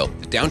Woodfire Grill.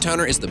 The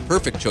Downtowner is the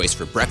perfect choice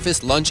for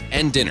breakfast, lunch,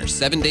 and dinner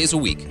 7 days a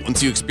week.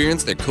 Once you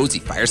experience their cozy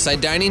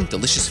fireside dining,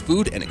 delicious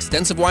food, and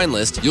extensive wine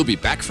list, you'll be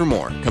back for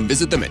more. Come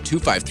visit them at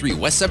 253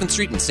 West 7th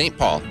Street in St.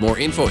 Paul. More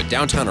info at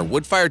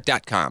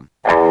downtownerwoodfire.com.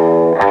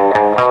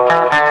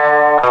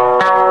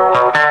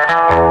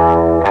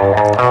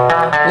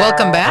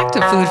 Welcome back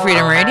to Food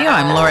Freedom Radio.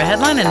 I'm Laura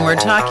Headland, and we're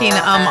talking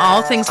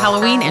all things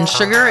Halloween and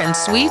sugar and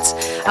sweets.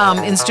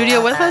 In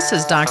studio with us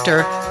is Dr.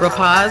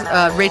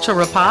 Rachael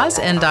Rapacz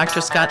and Dr.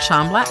 Scott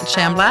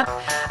Shamblott.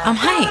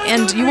 Hi,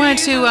 and you wanted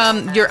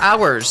to, your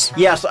hours.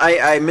 Yes,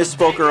 I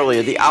misspoke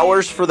earlier. The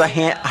hours for the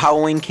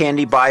Halloween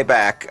candy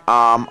buyback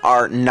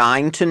are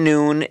 9 to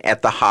noon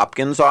at the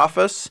Hopkins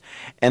office,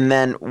 and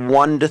then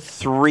 1 to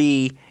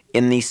 3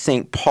 in the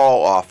St.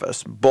 Paul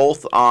office,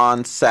 both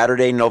on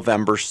Saturday,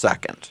 November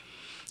 2nd.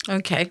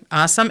 Okay,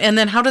 awesome. And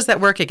then how does that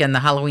work again,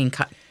 the Halloween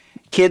cut?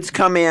 Kids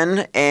come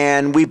in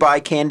and we buy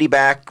candy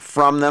back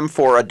from them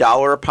for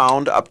 $1 a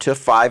pound up to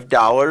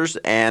 $5,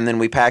 and then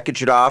we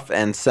package it off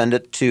and send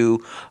it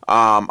to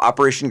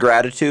Operation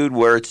Gratitude,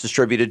 where it's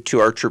distributed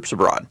to our troops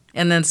abroad.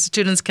 And then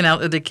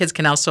the kids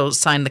can also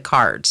sign the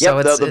card.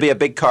 Yep, so there'll be a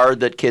big card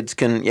that kids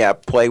can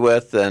play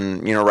with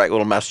and write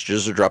little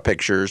messages or draw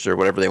pictures or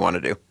whatever they want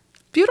to do.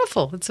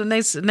 Beautiful. It's a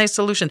nice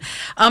solution.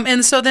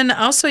 And so then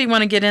also you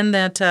want to get in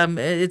that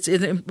it's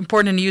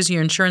important to use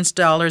your insurance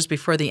dollars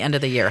before the end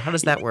of the year. How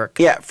does that work?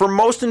 Yeah, for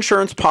most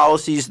insurance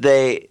policies,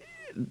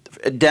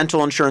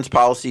 dental insurance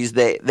policies,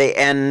 they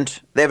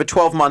have a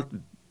 12-month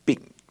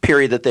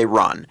period that they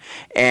run.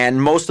 And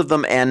most of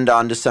them end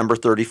on December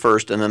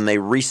 31st, and then they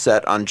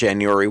reset on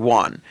January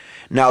 1.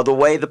 Now, the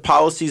way the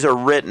policies are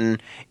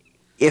written,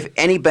 if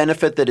any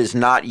benefit that is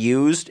not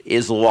used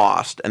is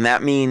lost, and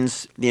that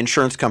means the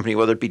insurance company,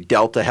 whether it be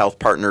Delta Health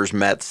Partners,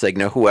 Met,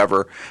 Cigna,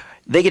 whoever,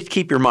 they get to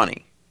keep your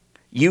money.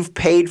 You've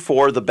paid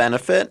for the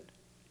benefit,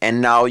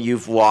 and now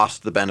you've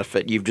lost the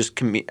benefit. You've just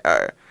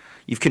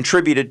you've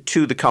contributed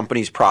to the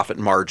company's profit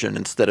margin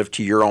instead of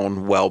to your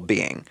own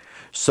well-being.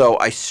 So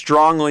I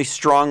strongly,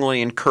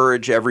 strongly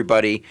encourage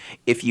everybody,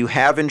 if you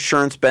have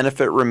insurance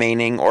benefit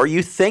remaining or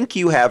you think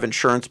you have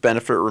insurance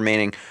benefit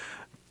remaining,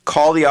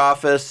 call the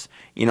office,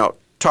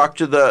 talk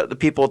to the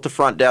people at the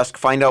front desk,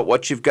 find out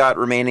what you've got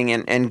remaining,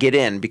 and get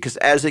in. Because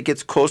as it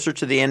gets closer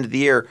to the end of the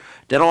year,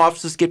 dental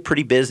offices get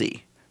pretty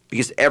busy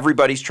because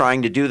everybody's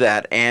trying to do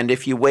that. And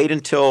if you wait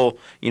until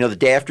the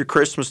day after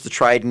Christmas to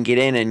try and get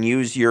in and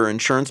use your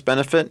insurance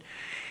benefit,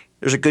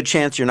 there's a good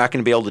chance you're not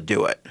going to be able to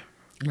do it.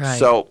 Right.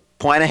 So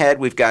plan ahead.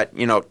 We've got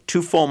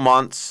 2 full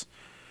months.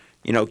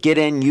 Get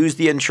in, use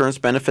the insurance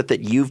benefit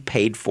that you've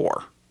paid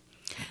for.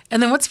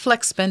 And then what's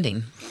flex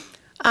spending?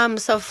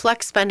 So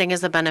flex spending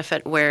is a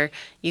benefit where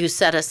you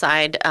set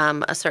aside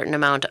a certain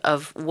amount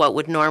of what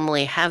would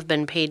normally have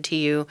been paid to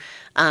you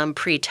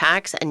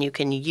pre-tax, and you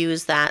can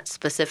use that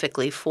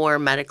specifically for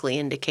medically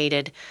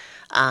indicated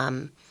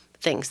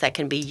things that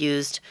can be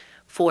used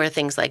for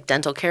things like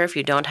dental care if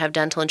you don't have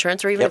dental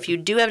insurance, or even if you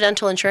do have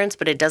dental insurance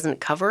but it doesn't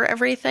cover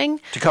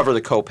everything. To cover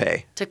the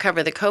copay. To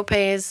cover the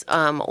copays,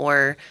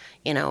 or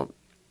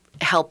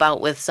help out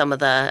with some of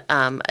the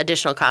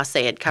additional costs.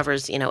 Say it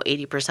covers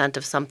 80%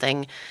 of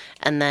something,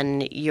 and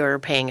then you're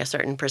paying a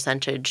certain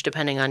percentage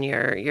depending on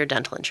your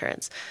dental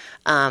insurance.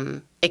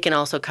 It can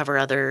also cover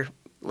other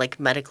like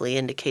medically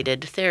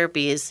indicated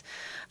therapies,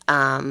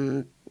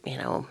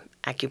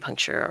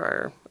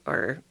 acupuncture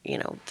or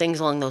things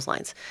along those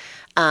lines.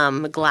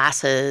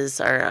 Glasses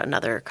are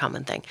another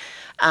common thing.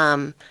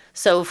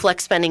 So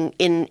flex spending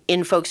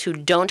in folks who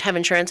don't have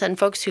insurance and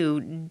folks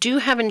who do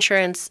have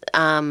insurance,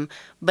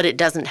 but it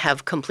doesn't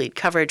have complete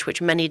coverage,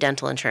 which many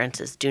dental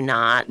insurances do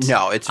not.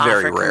 No, it's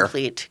very offer rare.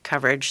 Complete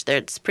coverage.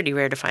 It's pretty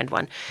rare to find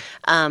one.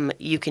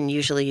 You can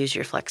usually use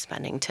your flex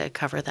spending to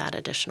cover that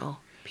additional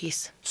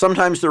piece.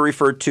 Sometimes they're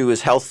referred to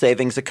as health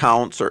savings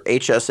accounts or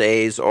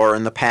HSAs, or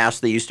in the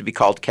past they used to be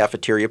called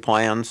cafeteria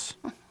plans.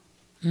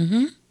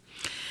 Mm-hmm.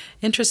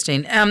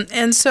 Interesting.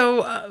 And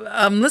so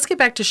let's get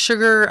back to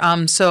sugar.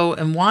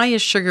 And why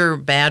is sugar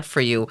bad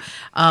for you?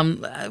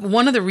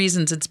 One of the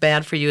reasons it's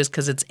bad for you is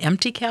because it's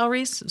empty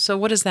calories. So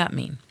what does that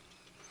mean?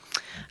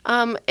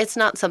 It's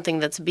not something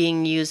that's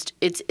being used.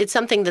 It's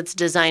something that's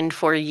designed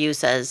for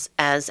use as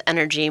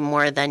energy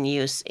more than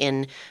use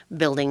in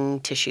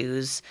building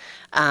tissues.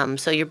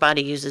 So your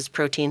body uses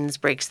proteins,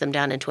 breaks them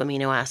down into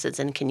amino acids,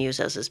 and can use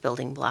those as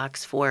building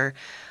blocks for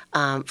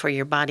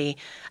your body.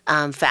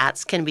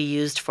 Fats can be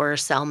used for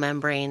cell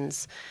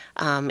membranes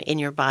in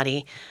your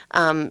body.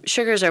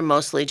 Sugars are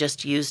mostly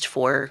just used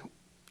for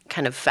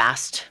kind of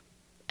fast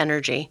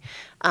energy.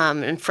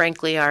 And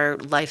frankly, our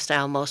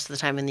lifestyle most of the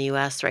time in the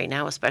U.S. right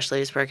now,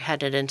 especially as we're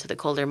headed into the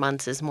colder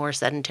months, is more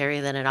sedentary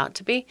than it ought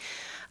to be.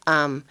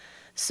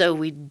 So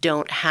we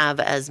don't have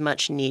as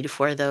much need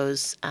for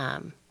those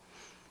kind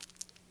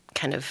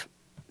of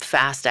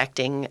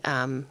fast-acting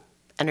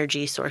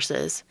energy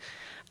sources.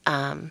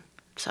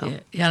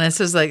 Yeah, and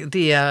this is like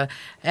the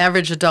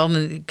average adult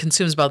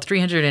consumes about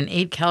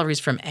 308 calories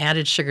from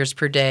added sugars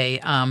per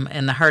day,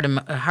 and the Heart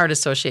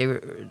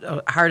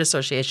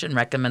Association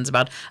recommends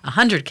about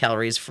 100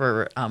 calories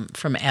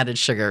from added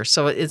sugar.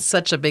 So it's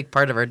such a big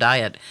part of our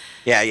diet.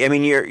 Yeah, I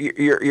mean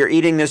you're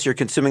eating this, you're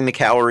consuming the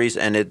calories,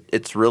 and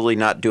it's really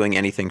not doing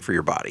anything for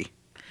your body.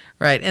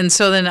 Right, and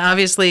so then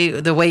obviously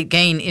the weight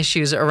gain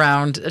issues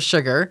around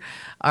sugar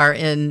are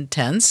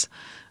intense.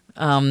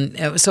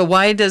 So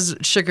why does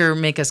sugar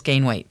make us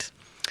gain weight?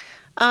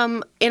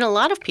 In a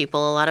lot of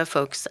people, a lot of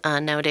folks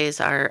nowadays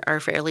are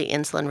fairly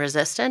insulin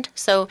resistant.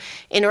 So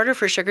in order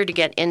for sugar to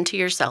get into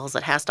your cells,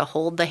 it has to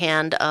hold the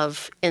hand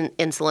of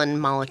insulin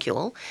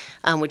molecule,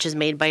 which is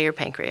made by your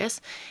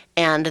pancreas.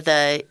 And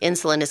the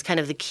insulin is kind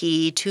of the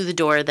key to the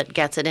door that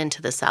gets it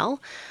into the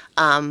cell.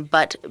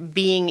 But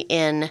being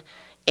in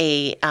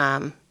a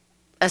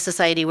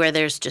society where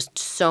there's just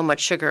so much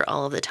sugar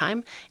all of the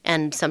time,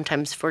 and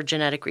sometimes for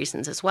genetic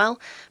reasons as well,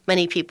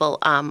 many people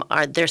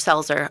their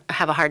cells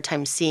have a hard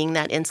time seeing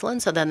that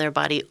insulin, so then their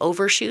body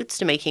overshoots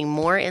to making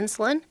more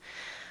insulin,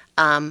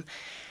 and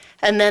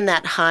then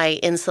that high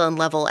insulin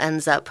level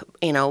ends up,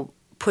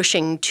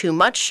 pushing too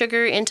much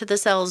sugar into the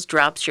cells,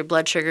 drops your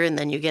blood sugar, and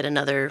then you get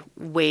another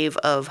wave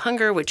of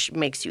hunger, which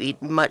makes you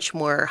eat much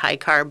more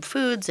high-carb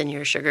foods, and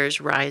your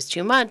sugars rise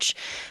too much.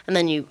 And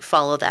then you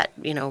follow that,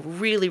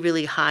 really,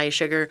 really high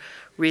sugar,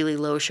 really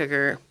low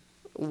sugar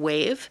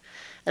wave.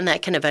 And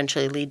that can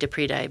eventually lead to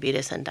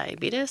prediabetes and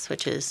diabetes,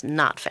 which is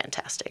not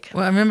fantastic.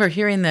 Well, I remember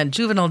hearing that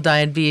juvenile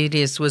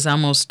diabetes was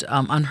almost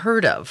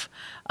unheard of.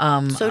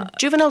 So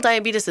juvenile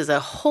diabetes is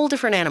a whole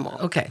different animal.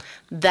 Okay.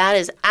 That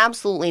is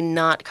absolutely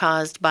not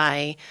caused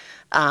by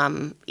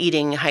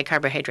eating high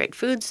carbohydrate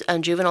foods.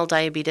 Juvenile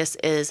diabetes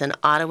is an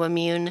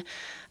autoimmune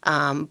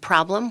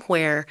problem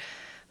where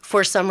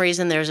for some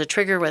reason there's a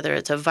trigger, whether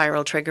it's a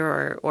viral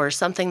trigger or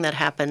something that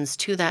happens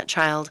to that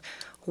child,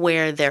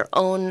 where their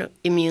own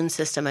immune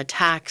system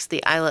attacks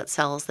the islet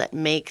cells that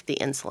make the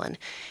insulin.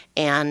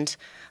 And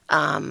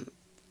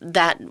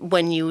that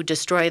when you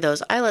destroy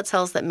those islet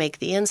cells that make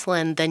the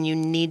insulin, then you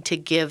need to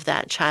give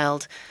that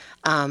child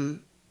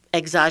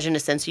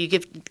exogenous insulin. So you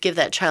give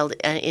that child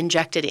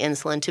injected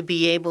insulin to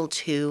be able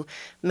to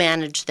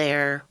manage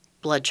their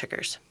blood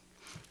sugars.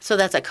 So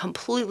that's a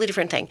completely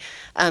different thing.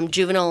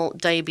 Juvenile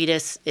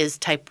diabetes is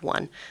type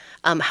 1.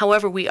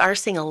 However, we are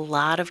seeing a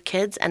lot of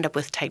kids end up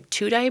with type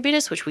 2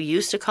 diabetes, which we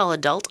used to call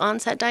adult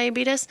onset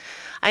diabetes.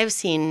 I've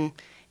seen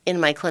in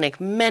my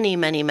clinic many,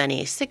 many,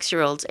 many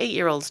 6-year-olds,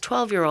 8-year-olds,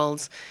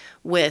 12-year-olds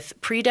with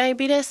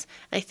prediabetes.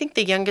 I think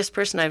the youngest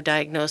person I've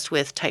diagnosed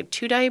with type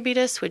 2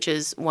 diabetes, which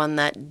is one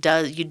that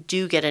you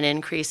do get an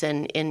increase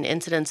in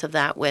incidence of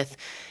that with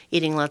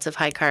eating lots of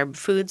high-carb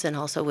foods and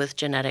also with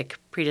genetic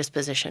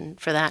predisposition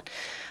for that,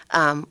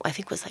 I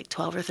think was like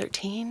 12 or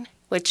 13.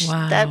 Which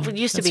that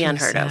used to be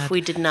unheard of.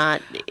 We did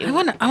not. I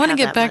want to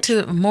get back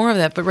to more of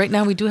that, but right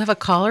now we do have a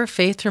caller,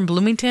 Faith from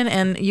Bloomington,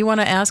 and you want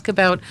to ask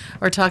about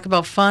or talk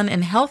about fun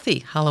and healthy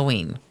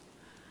Halloween.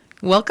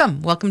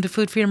 Welcome to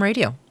Food Freedom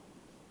Radio.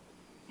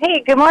 Hey,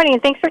 good morning,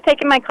 and thanks for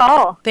taking my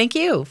call. Thank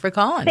you for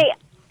calling. Hey,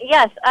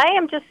 yes, I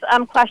am just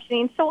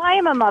questioning. So I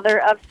am a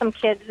mother of some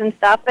kids and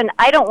stuff, and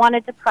I don't want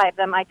to deprive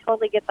them. I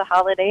totally get the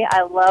holiday.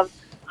 I love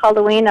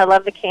Halloween. I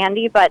love the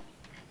candy, but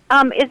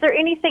is there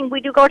anything,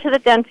 we do go to the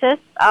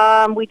dentist,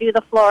 we do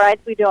the fluorides,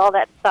 we do all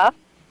that stuff.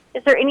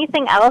 Is there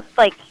anything else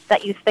like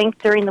that you think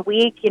during the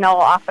week,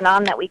 off and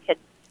on that we could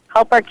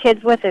help our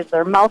kids with? Is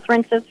there mouth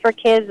rinses for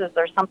kids? Is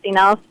there something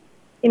else?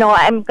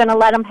 I'm going to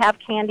let them have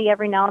candy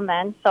every now and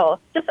then. So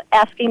just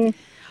asking,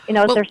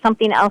 is there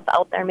something else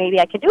out there maybe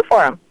I could do for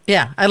them?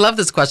 Yeah, I love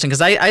this question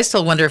because I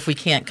still wonder if we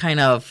can't kind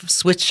of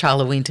switch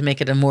Halloween to make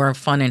it a more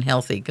fun and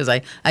healthy because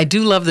I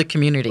do love the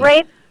community.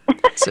 Right.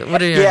 So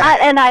what are your...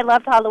 and I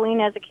loved Halloween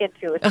as a kid,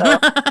 too. So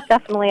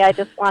definitely I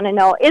just want to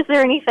know, is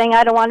there anything?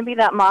 I don't want to be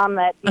that mom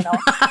that, or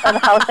the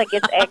house that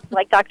gets egged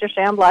like Dr.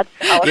 Shamblott.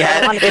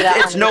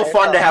 It's no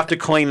fun to have to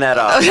clean that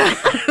up.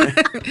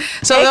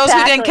 So those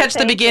who didn't catch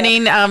the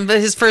beginning,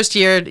 his first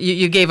year,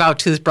 you gave out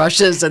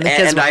toothbrushes. And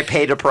I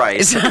paid a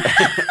price.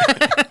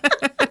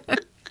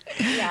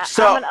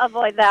 So, I'm going to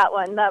avoid that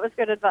one. That was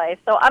good advice.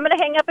 So I'm going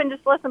to hang up and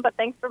just listen, but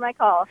thanks for my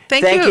call.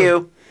 Thank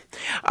you.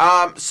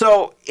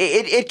 So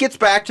it gets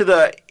back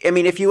to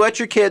if you let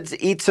your kids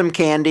eat some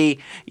candy,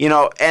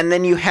 and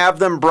then you have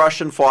them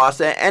brush and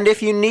floss, and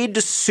if you need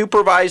to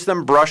supervise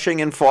them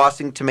brushing and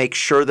flossing to make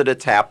sure that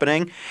it's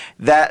happening,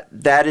 that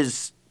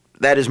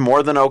is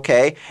more than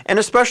okay. And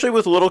especially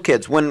with little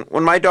kids. When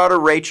my daughter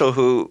Rachael,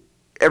 who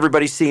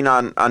everybody's seen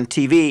on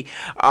TV,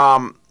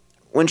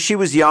 when she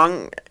was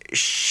young,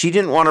 she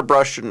didn't want to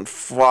brush and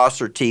floss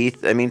her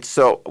teeth.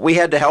 So we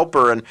had to help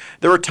her, and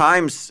there were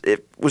times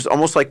it was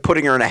almost like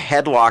putting her in a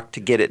headlock to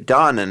get it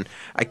done, and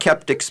I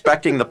kept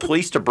expecting the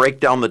police to break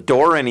down the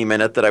door any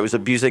minute that I was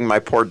abusing my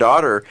poor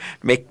daughter,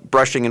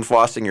 brushing and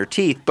flossing her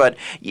teeth. But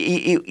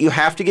you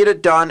have to get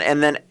it done,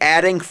 and then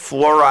adding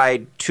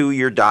fluoride to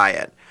your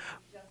diet.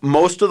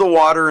 Most of the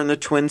water in the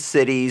Twin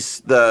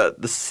Cities, the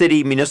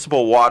city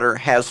municipal water,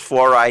 has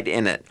fluoride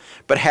in it.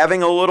 But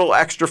having a little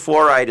extra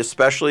fluoride,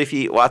 especially if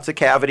you eat lots of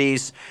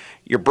cavities,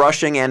 your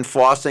brushing and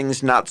flossing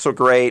is not so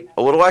great.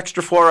 A little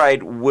extra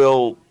fluoride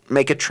will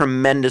make a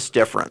tremendous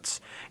difference.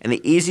 And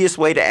the easiest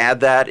way to add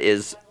that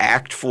is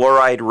Act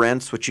Fluoride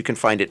Rinse, which you can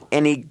find at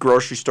any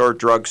grocery store,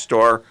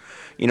 drugstore.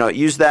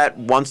 Use that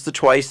once to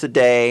twice a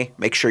day.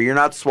 Make sure you're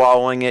not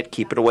swallowing it.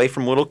 Keep it away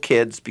from little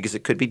kids because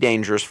it could be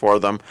dangerous for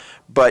them.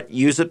 But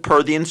use it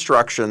per the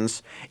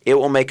instructions. It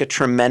will make a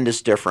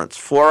tremendous difference.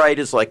 Fluoride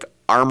is like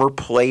armor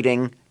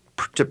plating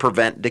to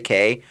prevent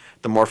decay.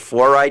 The more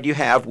fluoride you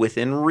have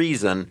within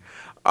reason,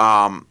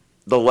 the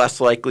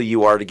less likely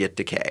you are to get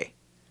decay.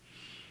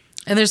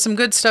 And there's some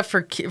good stuff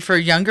for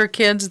younger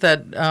kids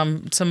that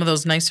some of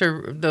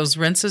those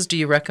rinses. Do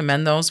you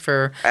recommend those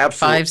for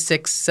Absolutely. 5,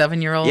 6,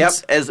 7-year-olds? Yep.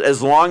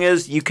 As long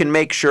as you can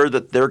make sure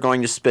that they're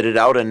going to spit it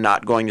out and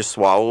not going to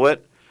swallow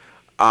it.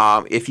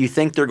 If you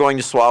think they're going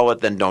to swallow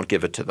it, then don't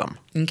give it to them.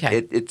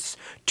 Okay. It's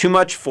too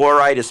much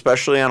fluoride,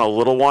 especially on a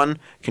little one,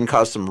 can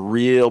cause some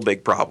real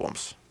big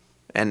problems,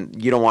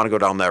 and you don't want to go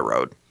down that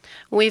road.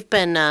 We've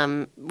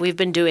been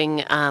doing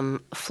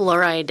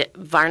fluoride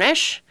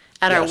varnish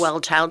at our well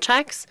child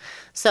checks.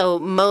 So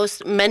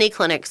many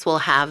clinics will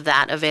have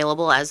that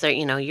available as they're,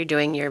 you're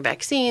doing your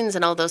vaccines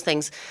and all those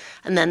things.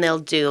 And then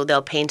they'll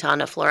paint on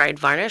a fluoride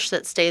varnish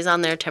that stays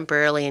on there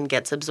temporarily and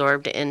gets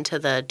absorbed into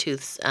the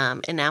tooth's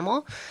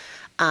enamel.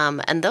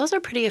 And those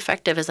are pretty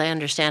effective, as I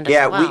understand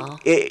as well.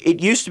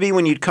 It used to be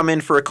when you'd come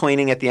in for a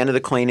cleaning, at the end of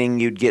the cleaning,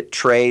 you'd get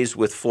trays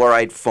with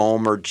fluoride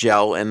foam or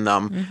gel in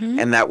them,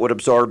 and that would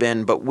absorb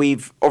in. But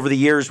over the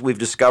years, we've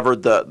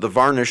discovered the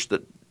varnish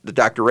that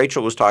Dr.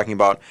 Rachael was talking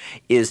about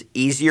is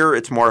easier.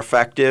 It's more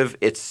effective.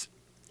 It's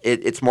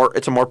a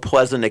more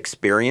pleasant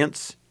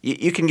experience.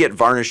 You can get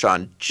varnish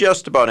on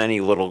just about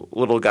any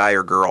little guy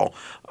or girl,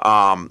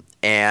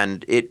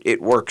 and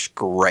it works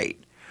great.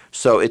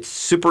 So it's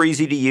super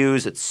easy to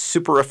use. It's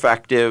super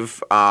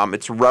effective.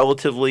 It's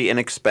relatively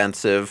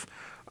inexpensive,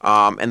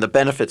 and the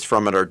benefits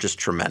from it are just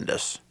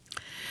tremendous.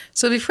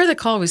 So before the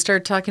call, we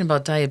started talking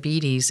about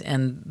diabetes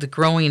and the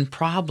growing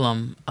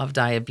problem of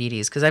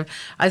diabetes. Because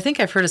I think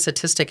I've heard a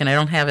statistic, and I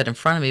don't have it in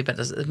front of me, but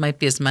it might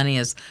be as many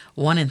as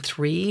 1 in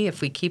 3 if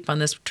we keep on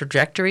this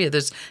trajectory.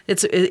 Is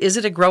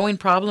it a growing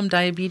problem,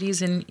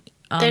 diabetes, in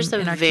There's a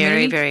in our very,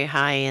 community? very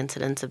high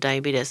incidence of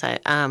diabetes.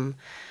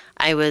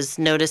 I was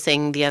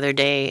noticing the other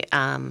day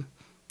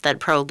that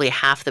probably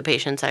half the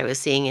patients I was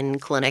seeing in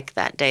clinic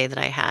that day that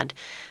I had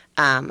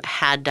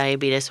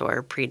diabetes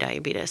or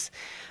pre-diabetes.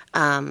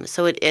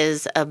 So it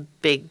is a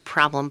big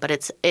problem, but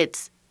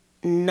it's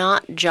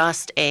not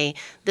just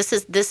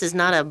this is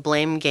not a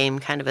blame game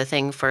kind of a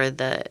thing for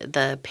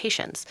the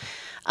patients.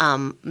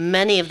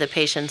 Many of the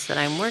patients that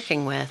I'm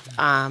working with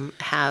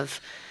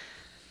have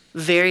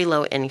very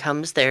low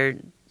incomes. They're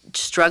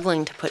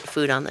struggling to put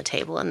food on the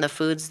table, and the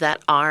foods that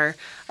are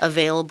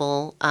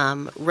available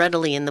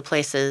readily in the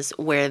places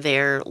where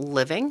they're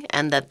living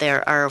and that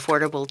are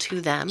affordable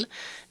to them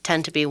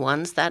tend to be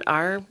ones that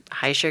are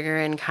high sugar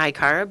and high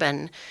carb.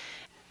 And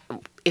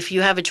if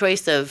you have a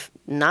choice of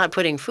not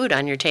putting food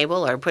on your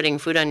table or putting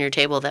food on your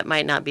table that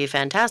might not be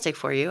fantastic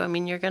for you, I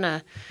mean, you're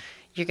gonna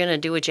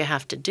do what you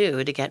have to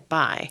do to get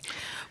by.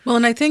 Well,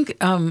 and I think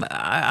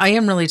I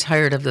am really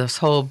tired of this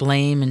whole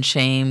blame and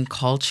shame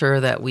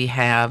culture that we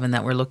have, and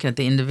that we're looking at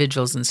the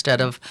individuals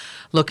instead of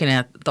looking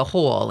at the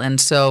whole.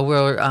 And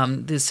so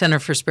the Center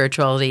for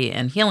Spirituality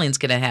and Healing is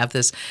going to have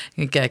this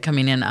guy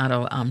coming in out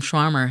of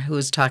Schwammer, who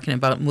is talking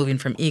about moving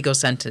from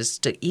egocentric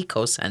to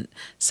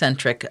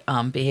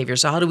ecocentric behavior.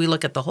 So how do we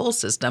look at the whole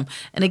system?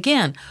 And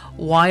again,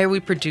 why are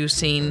we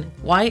producing?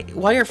 Why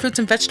are fruits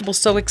and vegetables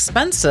so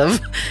expensive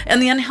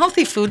and the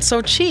unhealthy food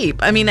so cheap?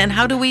 I mean, and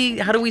how do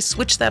we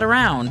switch that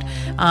around?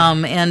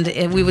 And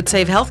we would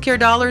save healthcare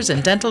dollars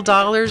and dental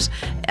dollars,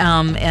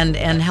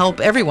 and help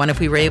everyone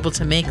if we were able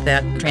to make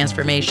that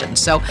transformation.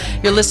 So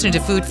you're listening to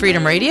Food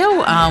Freedom Radio.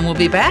 We'll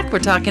be back. We're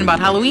talking about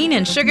Halloween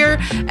and sugar,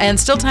 and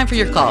still time for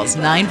your calls.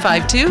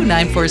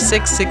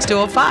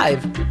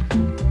 952-946-6205.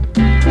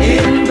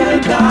 In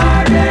the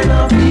Garden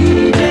of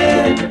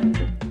Eden.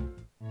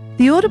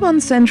 The Audubon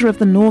Centre of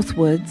the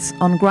Northwoods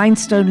on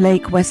Grindstone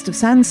Lake west of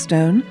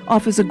Sandstone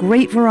offers a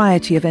great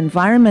variety of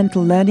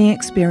environmental learning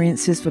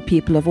experiences for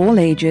people of all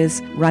ages,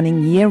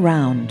 running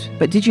year-round.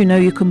 But did you know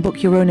you can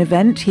book your own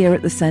event here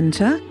at the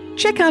centre?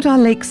 Check out our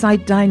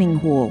lakeside dining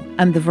hall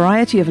and the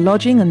variety of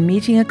lodging and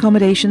meeting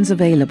accommodations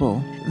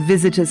available.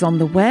 Visit us on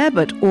the web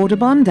at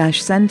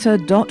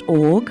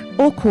audubon-centre.org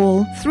or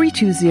call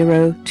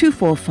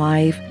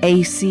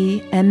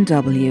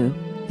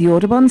 320-245-ACNW. The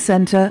Audubon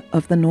Centre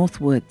of the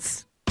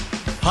Northwoods.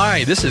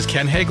 Hi, this is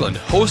Ken Hageland,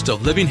 host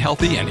of Living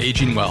Healthy and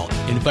Aging Well,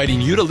 inviting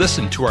you to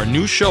listen to our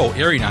new show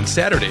airing on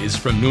Saturdays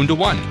from noon to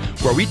 1,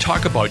 where we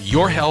talk about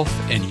your health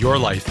and your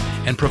life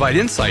and provide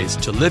insights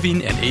to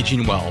living and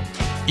aging well.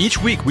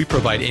 Each week, we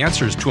provide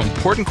answers to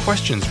important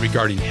questions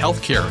regarding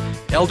health care,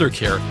 elder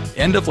care,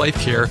 end-of-life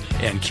care,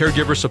 and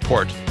caregiver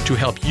support to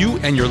help you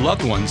and your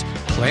loved ones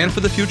plan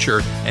for the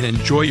future and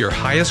enjoy your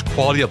highest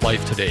quality of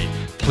life today.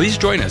 Please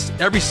join us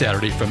every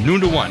Saturday from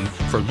noon to 1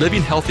 for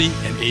Living Healthy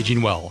and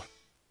Aging Well.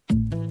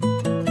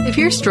 If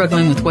you're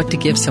struggling with what to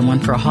give someone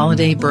for a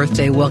holiday,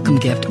 birthday, welcome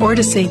gift, or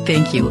to say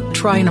thank you,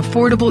 try an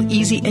affordable,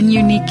 easy, and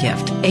unique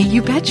gift. A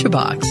You Betcha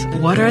box.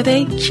 What are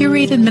they?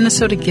 Curated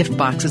Minnesota gift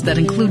boxes that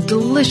include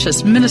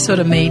delicious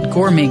Minnesota-made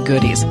gourmet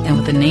goodies. And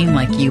with a name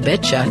like You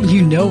Betcha,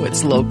 you know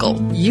it's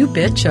local. You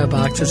Betcha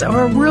boxes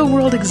are a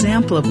real-world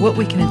example of what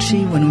we can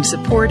achieve when we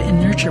support and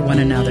nurture one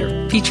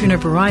another. Featuring a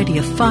variety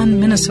of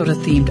fun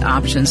Minnesota-themed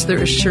options,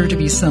 there is sure to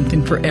be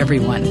something for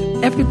everyone.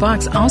 Every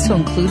box also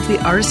includes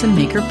the artisan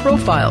maker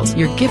profiles.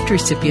 Your gift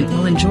recipient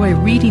will enjoy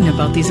reading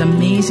about these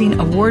amazing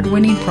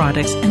award-winning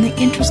products and the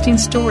interesting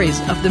stories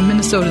of the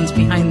Minnesotans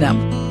behind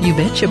them. You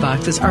Betcha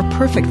boxes are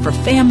perfect for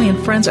family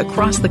and friends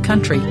across the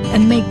country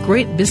and make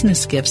great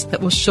business gifts that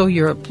will show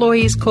your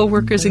employees,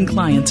 coworkers, and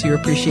clients your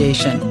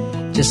appreciation.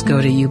 Just go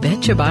to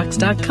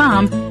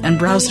youbetchabox.com and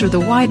browse through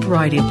the wide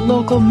variety of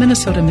local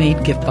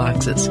Minnesota-made gift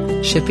boxes.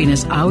 Shipping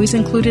is always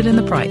included in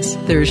the price.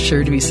 There is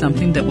sure to be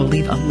something that will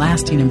leave a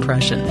lasting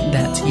impression.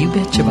 That's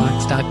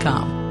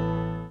youbetchabox.com.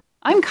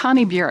 I'm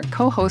Connie Bjork,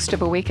 co-host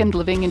of Awakened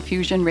Living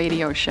Infusion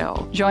radio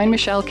show. Join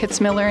Michelle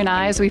Kitzmiller and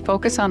I as we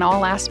focus on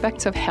all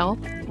aspects of health,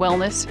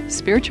 wellness,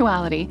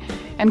 spirituality,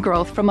 and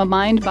growth from a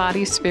mind,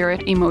 body,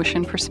 spirit,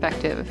 emotion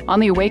perspective. On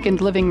the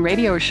Awakened Living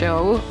radio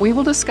show, we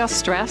will discuss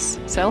stress,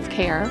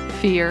 self-care,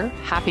 fear,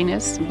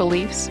 happiness,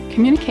 beliefs,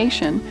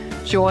 communication,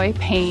 joy,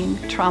 pain,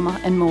 trauma,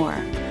 and more.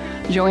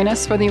 Join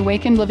us for the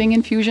Awakened Living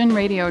Infusion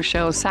radio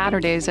show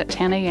Saturdays at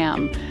 10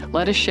 a.m.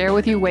 Let us share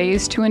with you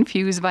ways to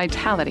infuse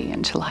vitality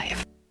into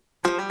life.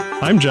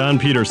 I'm John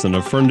Peterson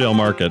of Ferndale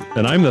Market,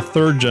 and I'm the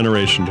third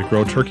generation to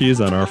grow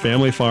turkeys on our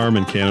family farm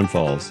in Cannon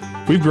Falls.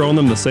 We've grown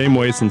them the same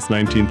way since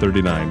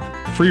 1939,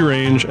 free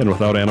range and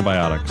without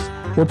antibiotics.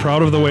 We're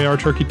proud of the way our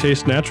turkey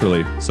tastes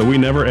naturally, so we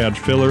never add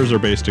fillers or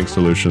basting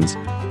solutions,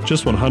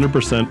 just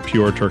 100%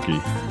 pure turkey.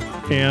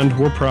 And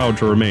we're proud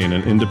to remain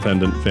an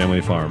independent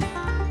family farm.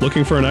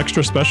 Looking for an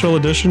extra special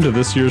addition to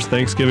this year's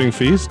Thanksgiving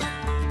feast?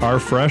 Our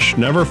fresh,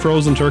 never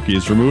frozen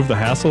turkeys remove the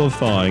hassle of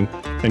thawing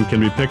and can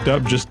be picked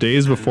up just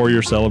days before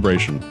your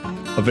celebration.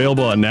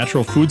 Available at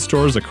natural food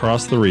stores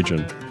across the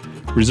region.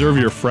 Reserve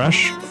your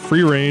fresh,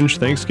 free-range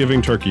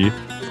Thanksgiving turkey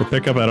for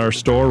pickup at our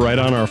store right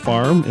on our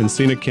farm in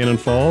scenic Cannon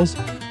Falls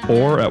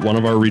or at one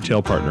of our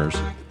retail partners.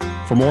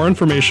 For more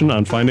information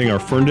on finding our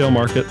Ferndale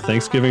Market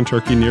Thanksgiving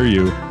turkey near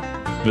you,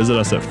 visit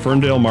us at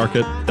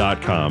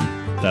ferndalemarket.com.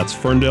 That's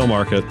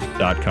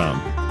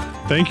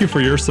ferndalemarket.com. Thank you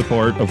for your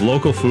support of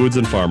local foods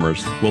and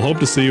farmers. We'll hope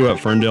to see you at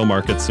Ferndale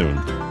Market soon.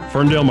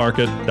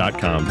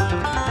 ferndalemarket.com.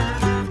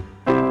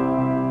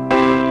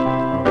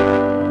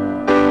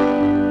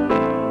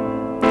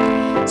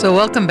 So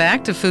welcome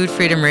back to Food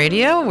Freedom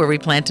Radio, where we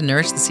plant and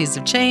nourish the seeds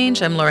of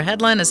change. I'm Laura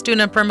Headland, a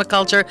student of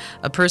permaculture,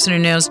 a person who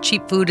knows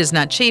cheap food is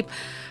not cheap.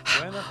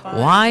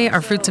 Why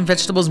are fruits and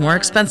vegetables more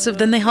expensive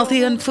than the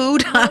healthy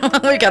food?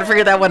 We got to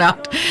figure that one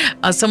out.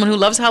 Someone who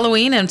loves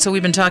Halloween, and so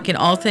we've been talking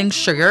all things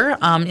sugar.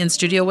 In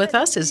studio with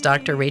us is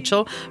Dr.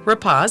 Rachael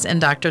Rapacz and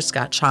Dr.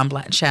 Scott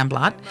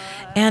Shamblott.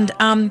 And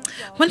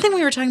one thing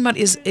we were talking about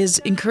is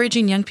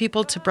encouraging young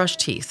people to brush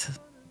teeth.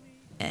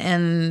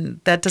 And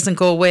that doesn't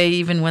go away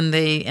even when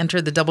they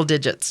enter the double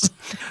digits.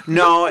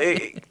 No,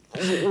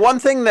 one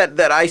thing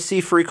that I see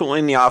frequently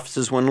in the office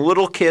is when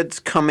little kids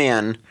come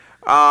in,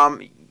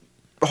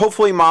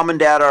 hopefully mom and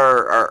dad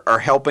are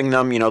helping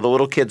them, the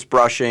little kids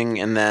brushing,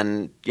 and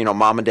then,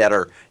 mom and dad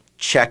are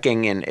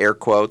checking in air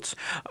quotes,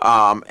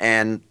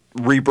 and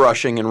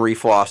rebrushing and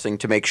reflossing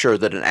to make sure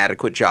that an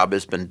adequate job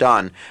has been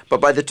done. But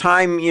by the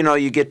time,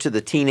 you get to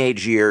the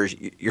teenage years,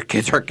 your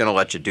kids aren't going to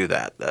let you do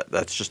that.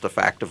 That's just a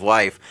fact of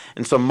life.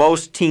 And so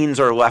most teens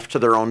are left to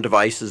their own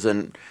devices,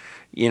 and,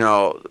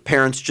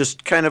 parents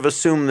just kind of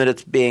assume that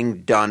it's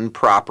being done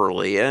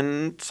properly.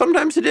 And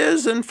sometimes it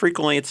is, and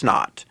frequently it's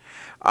not.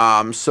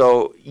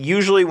 So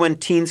usually when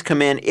teens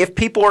come in, if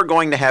people are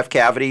going to have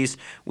cavities,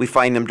 we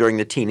find them during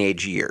the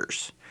teenage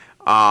years.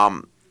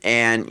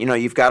 And,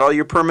 you've got all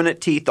your permanent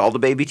teeth. All the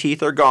baby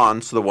teeth are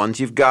gone. So the ones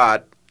you've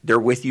got, they're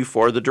with you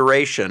for the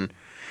duration.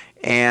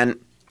 And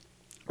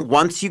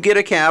once you get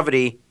a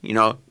cavity,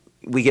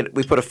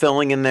 we put a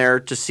filling in there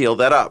to seal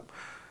that up.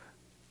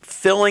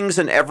 Fillings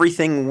and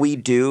everything we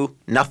do,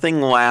 nothing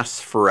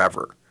lasts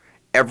forever.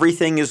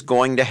 Everything is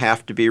going to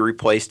have to be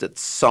replaced at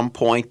some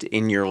point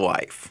in your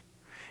life.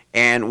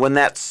 And when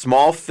that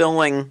small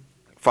filling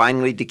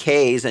finally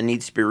decays and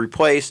needs to be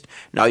replaced,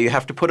 now you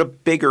have to put a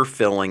bigger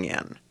filling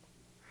in.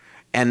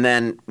 And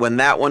then when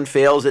that one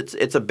fails,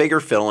 it's a bigger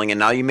filling, and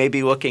now you may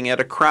be looking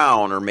at a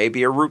crown or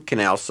maybe a root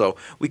canal. So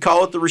we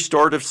call it the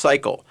restorative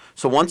cycle.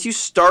 So once you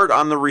start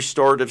on the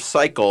restorative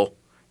cycle,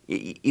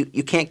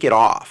 you can't get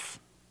off.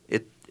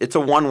 It's a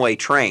one-way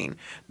train.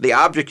 The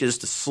object is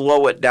to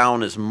slow it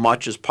down as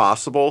much as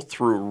possible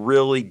through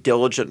really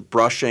diligent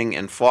brushing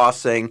and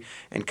flossing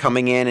and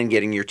coming in and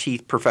getting your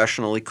teeth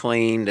professionally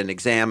cleaned and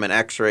exam and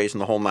x-rays and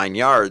the whole 9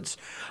 yards.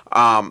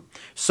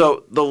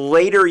 So the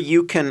later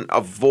you can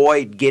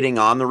avoid getting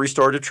on the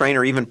restorative train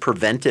or even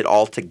prevent it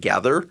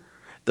altogether,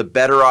 the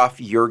better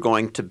off you're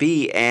going to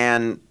be.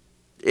 And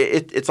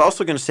it's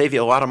also going to save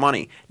you a lot of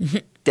money.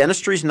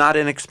 Dentistry is not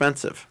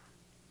inexpensive.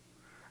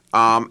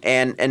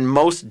 And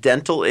most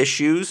dental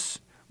issues,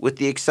 with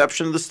the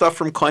exception of the stuff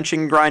from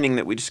clenching and grinding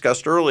that we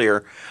discussed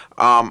earlier,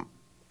 are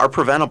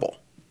preventable.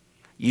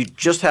 You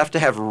just have to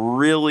have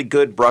really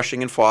good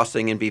brushing and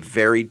flossing and be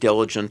very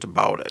diligent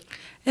about it.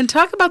 And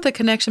talk about the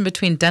connection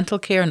between dental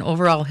care and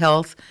overall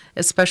health,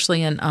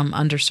 especially in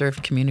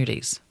underserved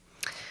communities.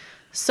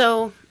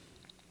 So,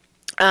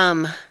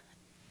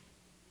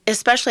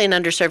 especially in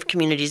underserved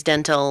communities,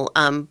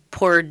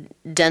 poor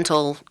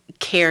dental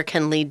care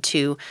can lead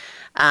to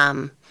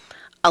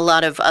a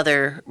lot of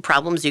other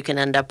problems. You can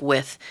end up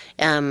with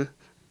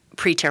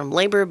preterm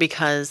labor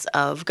because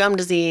of gum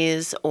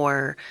disease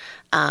or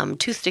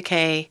tooth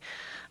decay.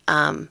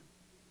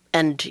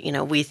 And,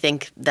 we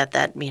think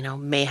that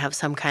may have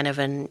some kind of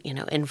an,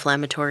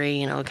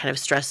 inflammatory, kind of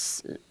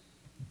stress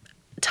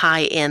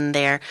tie in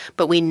there.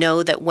 But we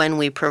know that when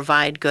we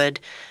provide good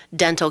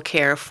dental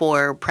care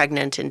for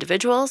pregnant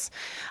individuals,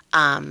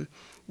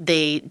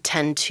 they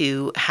tend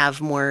to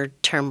have more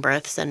term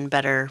births and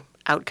better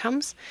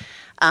outcomes.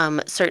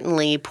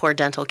 Certainly, poor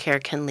dental care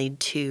can lead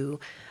to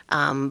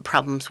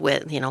problems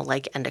with,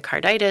 like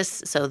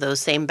endocarditis. So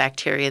those same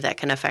bacteria that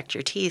can affect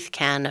your teeth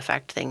can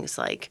affect things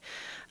like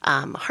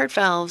heart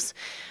valves.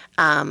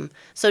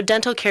 So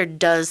dental care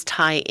does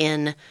tie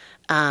in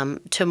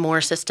to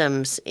more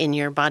systems in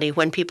your body.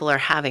 When people are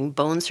having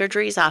bone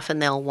surgeries, often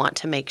they'll want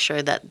to make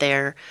sure that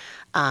their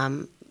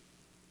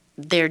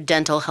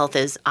dental health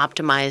is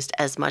optimized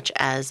as much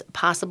as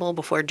possible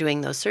before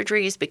doing those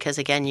surgeries, because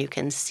again, you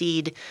can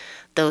seed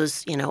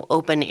those,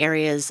 open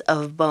areas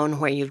of bone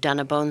where you've done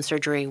a bone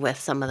surgery with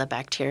some of the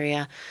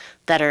bacteria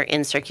that are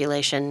in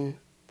circulation,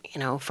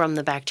 from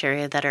the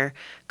bacteria that are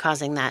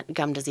causing that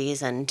gum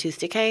disease and tooth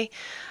decay.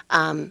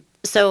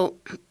 So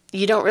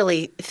you don't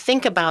really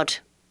think about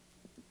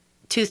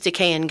tooth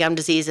decay and gum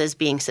disease as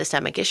being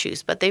systemic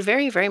issues, but they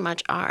very, very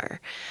much are.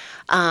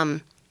 I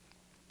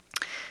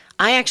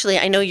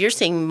know you're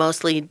seeing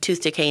mostly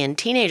tooth decay in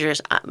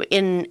teenagers.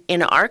 In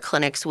our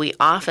clinics, we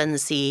often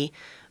see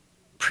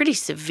pretty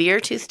severe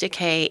tooth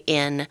decay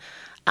in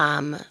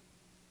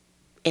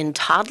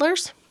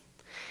toddlers,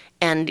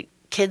 and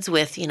kids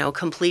with,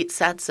 complete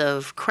sets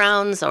of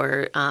crowns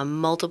or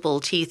multiple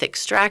teeth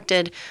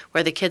extracted,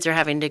 where the kids are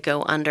having to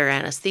go under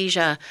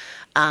anesthesia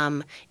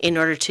in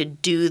order to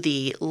do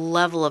the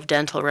level of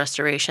dental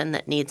restoration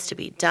that needs to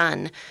be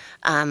done.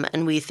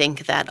 And we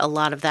think that a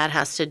lot of that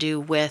has to do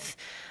with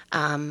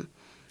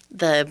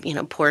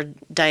the poor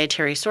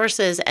dietary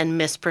sources and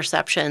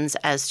misperceptions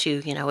as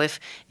to,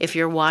 if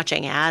you're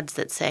watching ads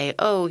that say,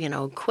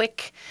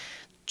 quick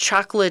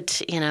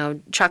chocolate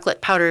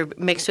powder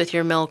mixed with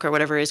your milk or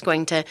whatever is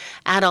going to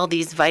add all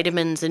these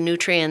vitamins and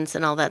nutrients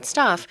and all that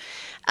stuff.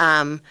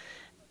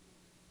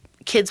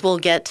 Kids will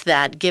get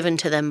that given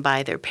to them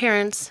by their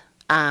parents,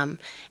 and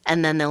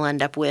then they'll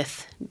end up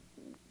with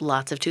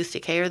lots of tooth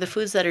decay, or the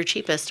foods that are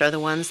cheapest are the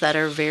ones that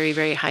are very,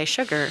 very high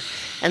sugar.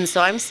 And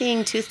so I'm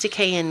seeing tooth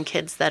decay in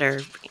kids that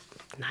are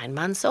 9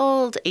 months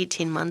old,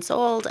 18 months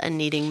old, and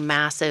needing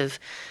massive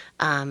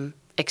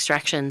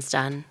extractions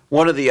done.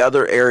 One of the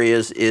other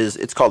areas is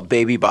it's called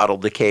baby bottle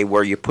decay,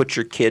 where you put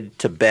your kid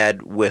to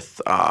bed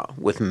with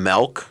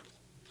milk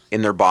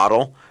in their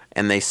bottle,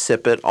 and they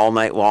sip it all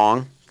night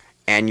long,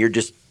 and you're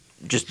just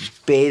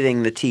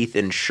bathing the teeth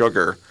in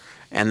sugar.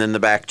 And then the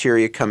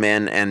bacteria come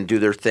in and do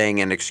their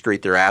thing and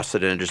excrete their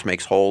acid, and it just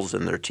makes holes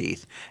in their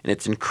teeth. And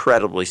it's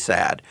incredibly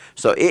sad.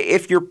 So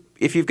if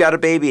you've got a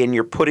baby and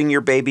you're putting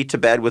your baby to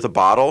bed with a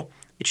bottle,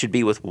 it should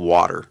be with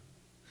water.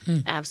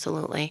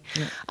 Absolutely.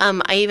 Yeah.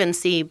 I even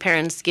see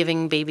parents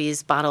giving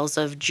babies bottles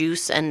of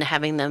juice and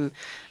having them,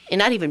 and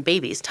not even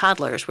babies,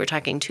 toddlers, we're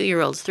talking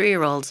 2-year-olds,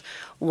 3-year-olds,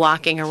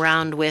 walking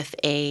around with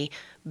a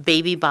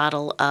baby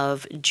bottle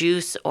of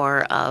juice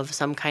or of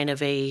some kind of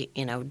a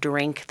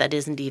drink that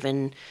isn't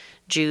even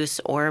juice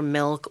or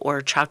milk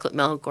or chocolate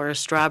milk or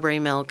strawberry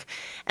milk,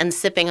 and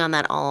sipping on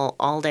that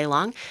all day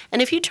long.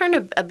 And if you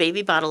turn a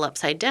baby bottle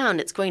upside down,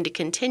 it's going to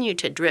continue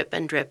to drip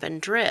and drip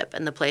and drip,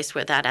 and the place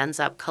where that ends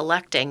up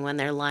collecting when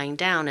they're lying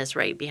down is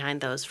right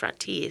behind those front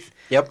teeth.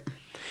 Yep.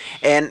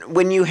 And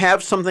when you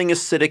have something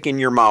acidic in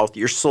your mouth,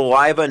 your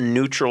saliva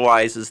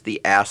neutralizes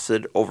the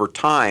acid over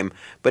time,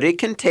 but it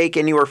can take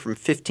anywhere from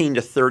 15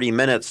 to 30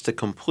 minutes to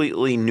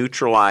completely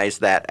neutralize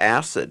that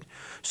acid.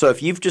 So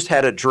if you've just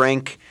had a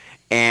drink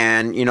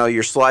and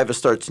your saliva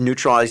starts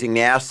neutralizing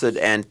the acid,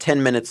 and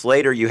 10 minutes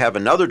later you have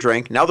another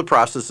drink, now the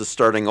process is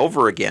starting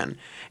over again.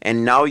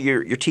 And now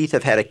your teeth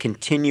have had a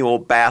continual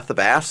bath of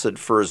acid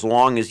for as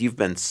long as you've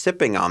been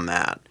sipping on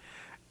that.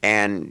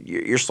 And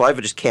your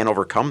saliva just can't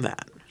overcome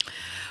that.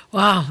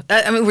 Wow.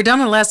 I mean, we're down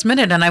to the last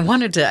minute, and I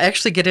wanted to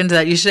actually get into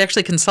that. You should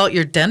actually consult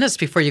your dentist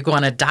before you go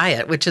on a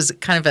diet, which is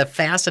kind of a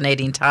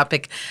fascinating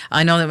topic.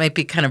 I know that might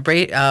be kind of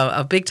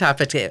a big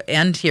topic to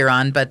end here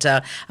on, but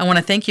I want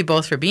to thank you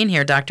both for being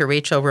here, Dr.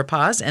 Rachael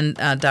Rapacz and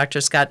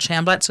Dr. Scott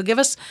Shamblott. So give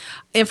us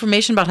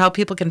information about how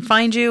people can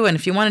find you, and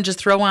if you want to just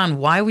throw on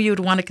why you would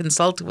want to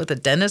consult with a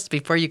dentist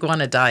before you go on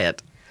a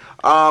diet.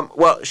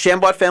 Well,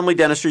 Shamblott Family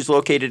Dentistry is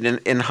located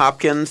in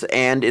Hopkins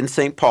and in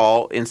St.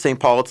 Paul. In St.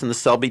 Paul, it's in the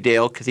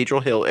Selby-Dale, Cathedral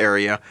Hill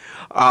area.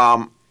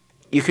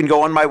 You can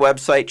go on my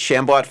website,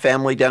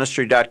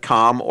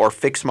 shamblottfamilydentistry.com, or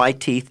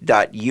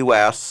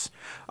fixmyteeth.us.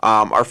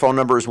 Our phone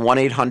number is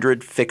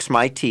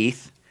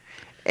 1-800-FIX-MY-TEETH.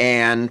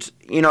 And,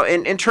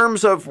 in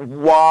terms of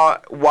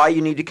why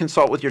you need to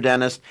consult with your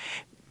dentist,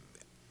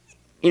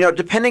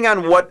 depending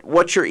on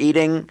what you're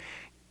eating,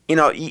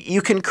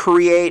 you can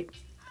create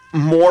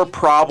more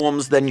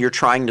problems than you're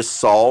trying to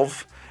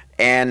solve.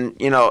 And,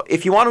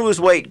 if you want to lose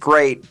weight,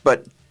 great,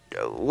 but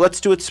let's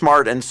do it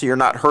smart, and so you're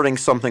not hurting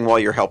something while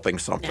you're helping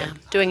something. Yeah,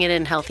 doing it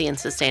in healthy and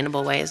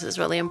sustainable ways is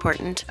really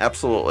important.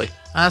 Absolutely.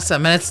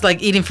 Awesome. And it's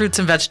like eating fruits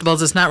and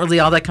vegetables. It's not really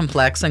all that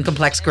complex, and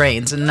complex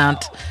grains, and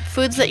not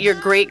foods that your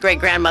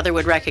great-great-grandmother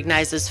would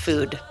recognize as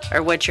food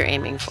are what you're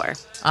aiming for.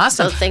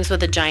 Awesome. Those things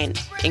with a giant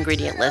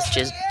ingredient list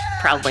is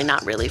probably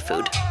not really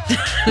food.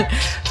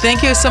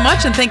 Thank you so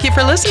much, and thank you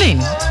for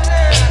listening.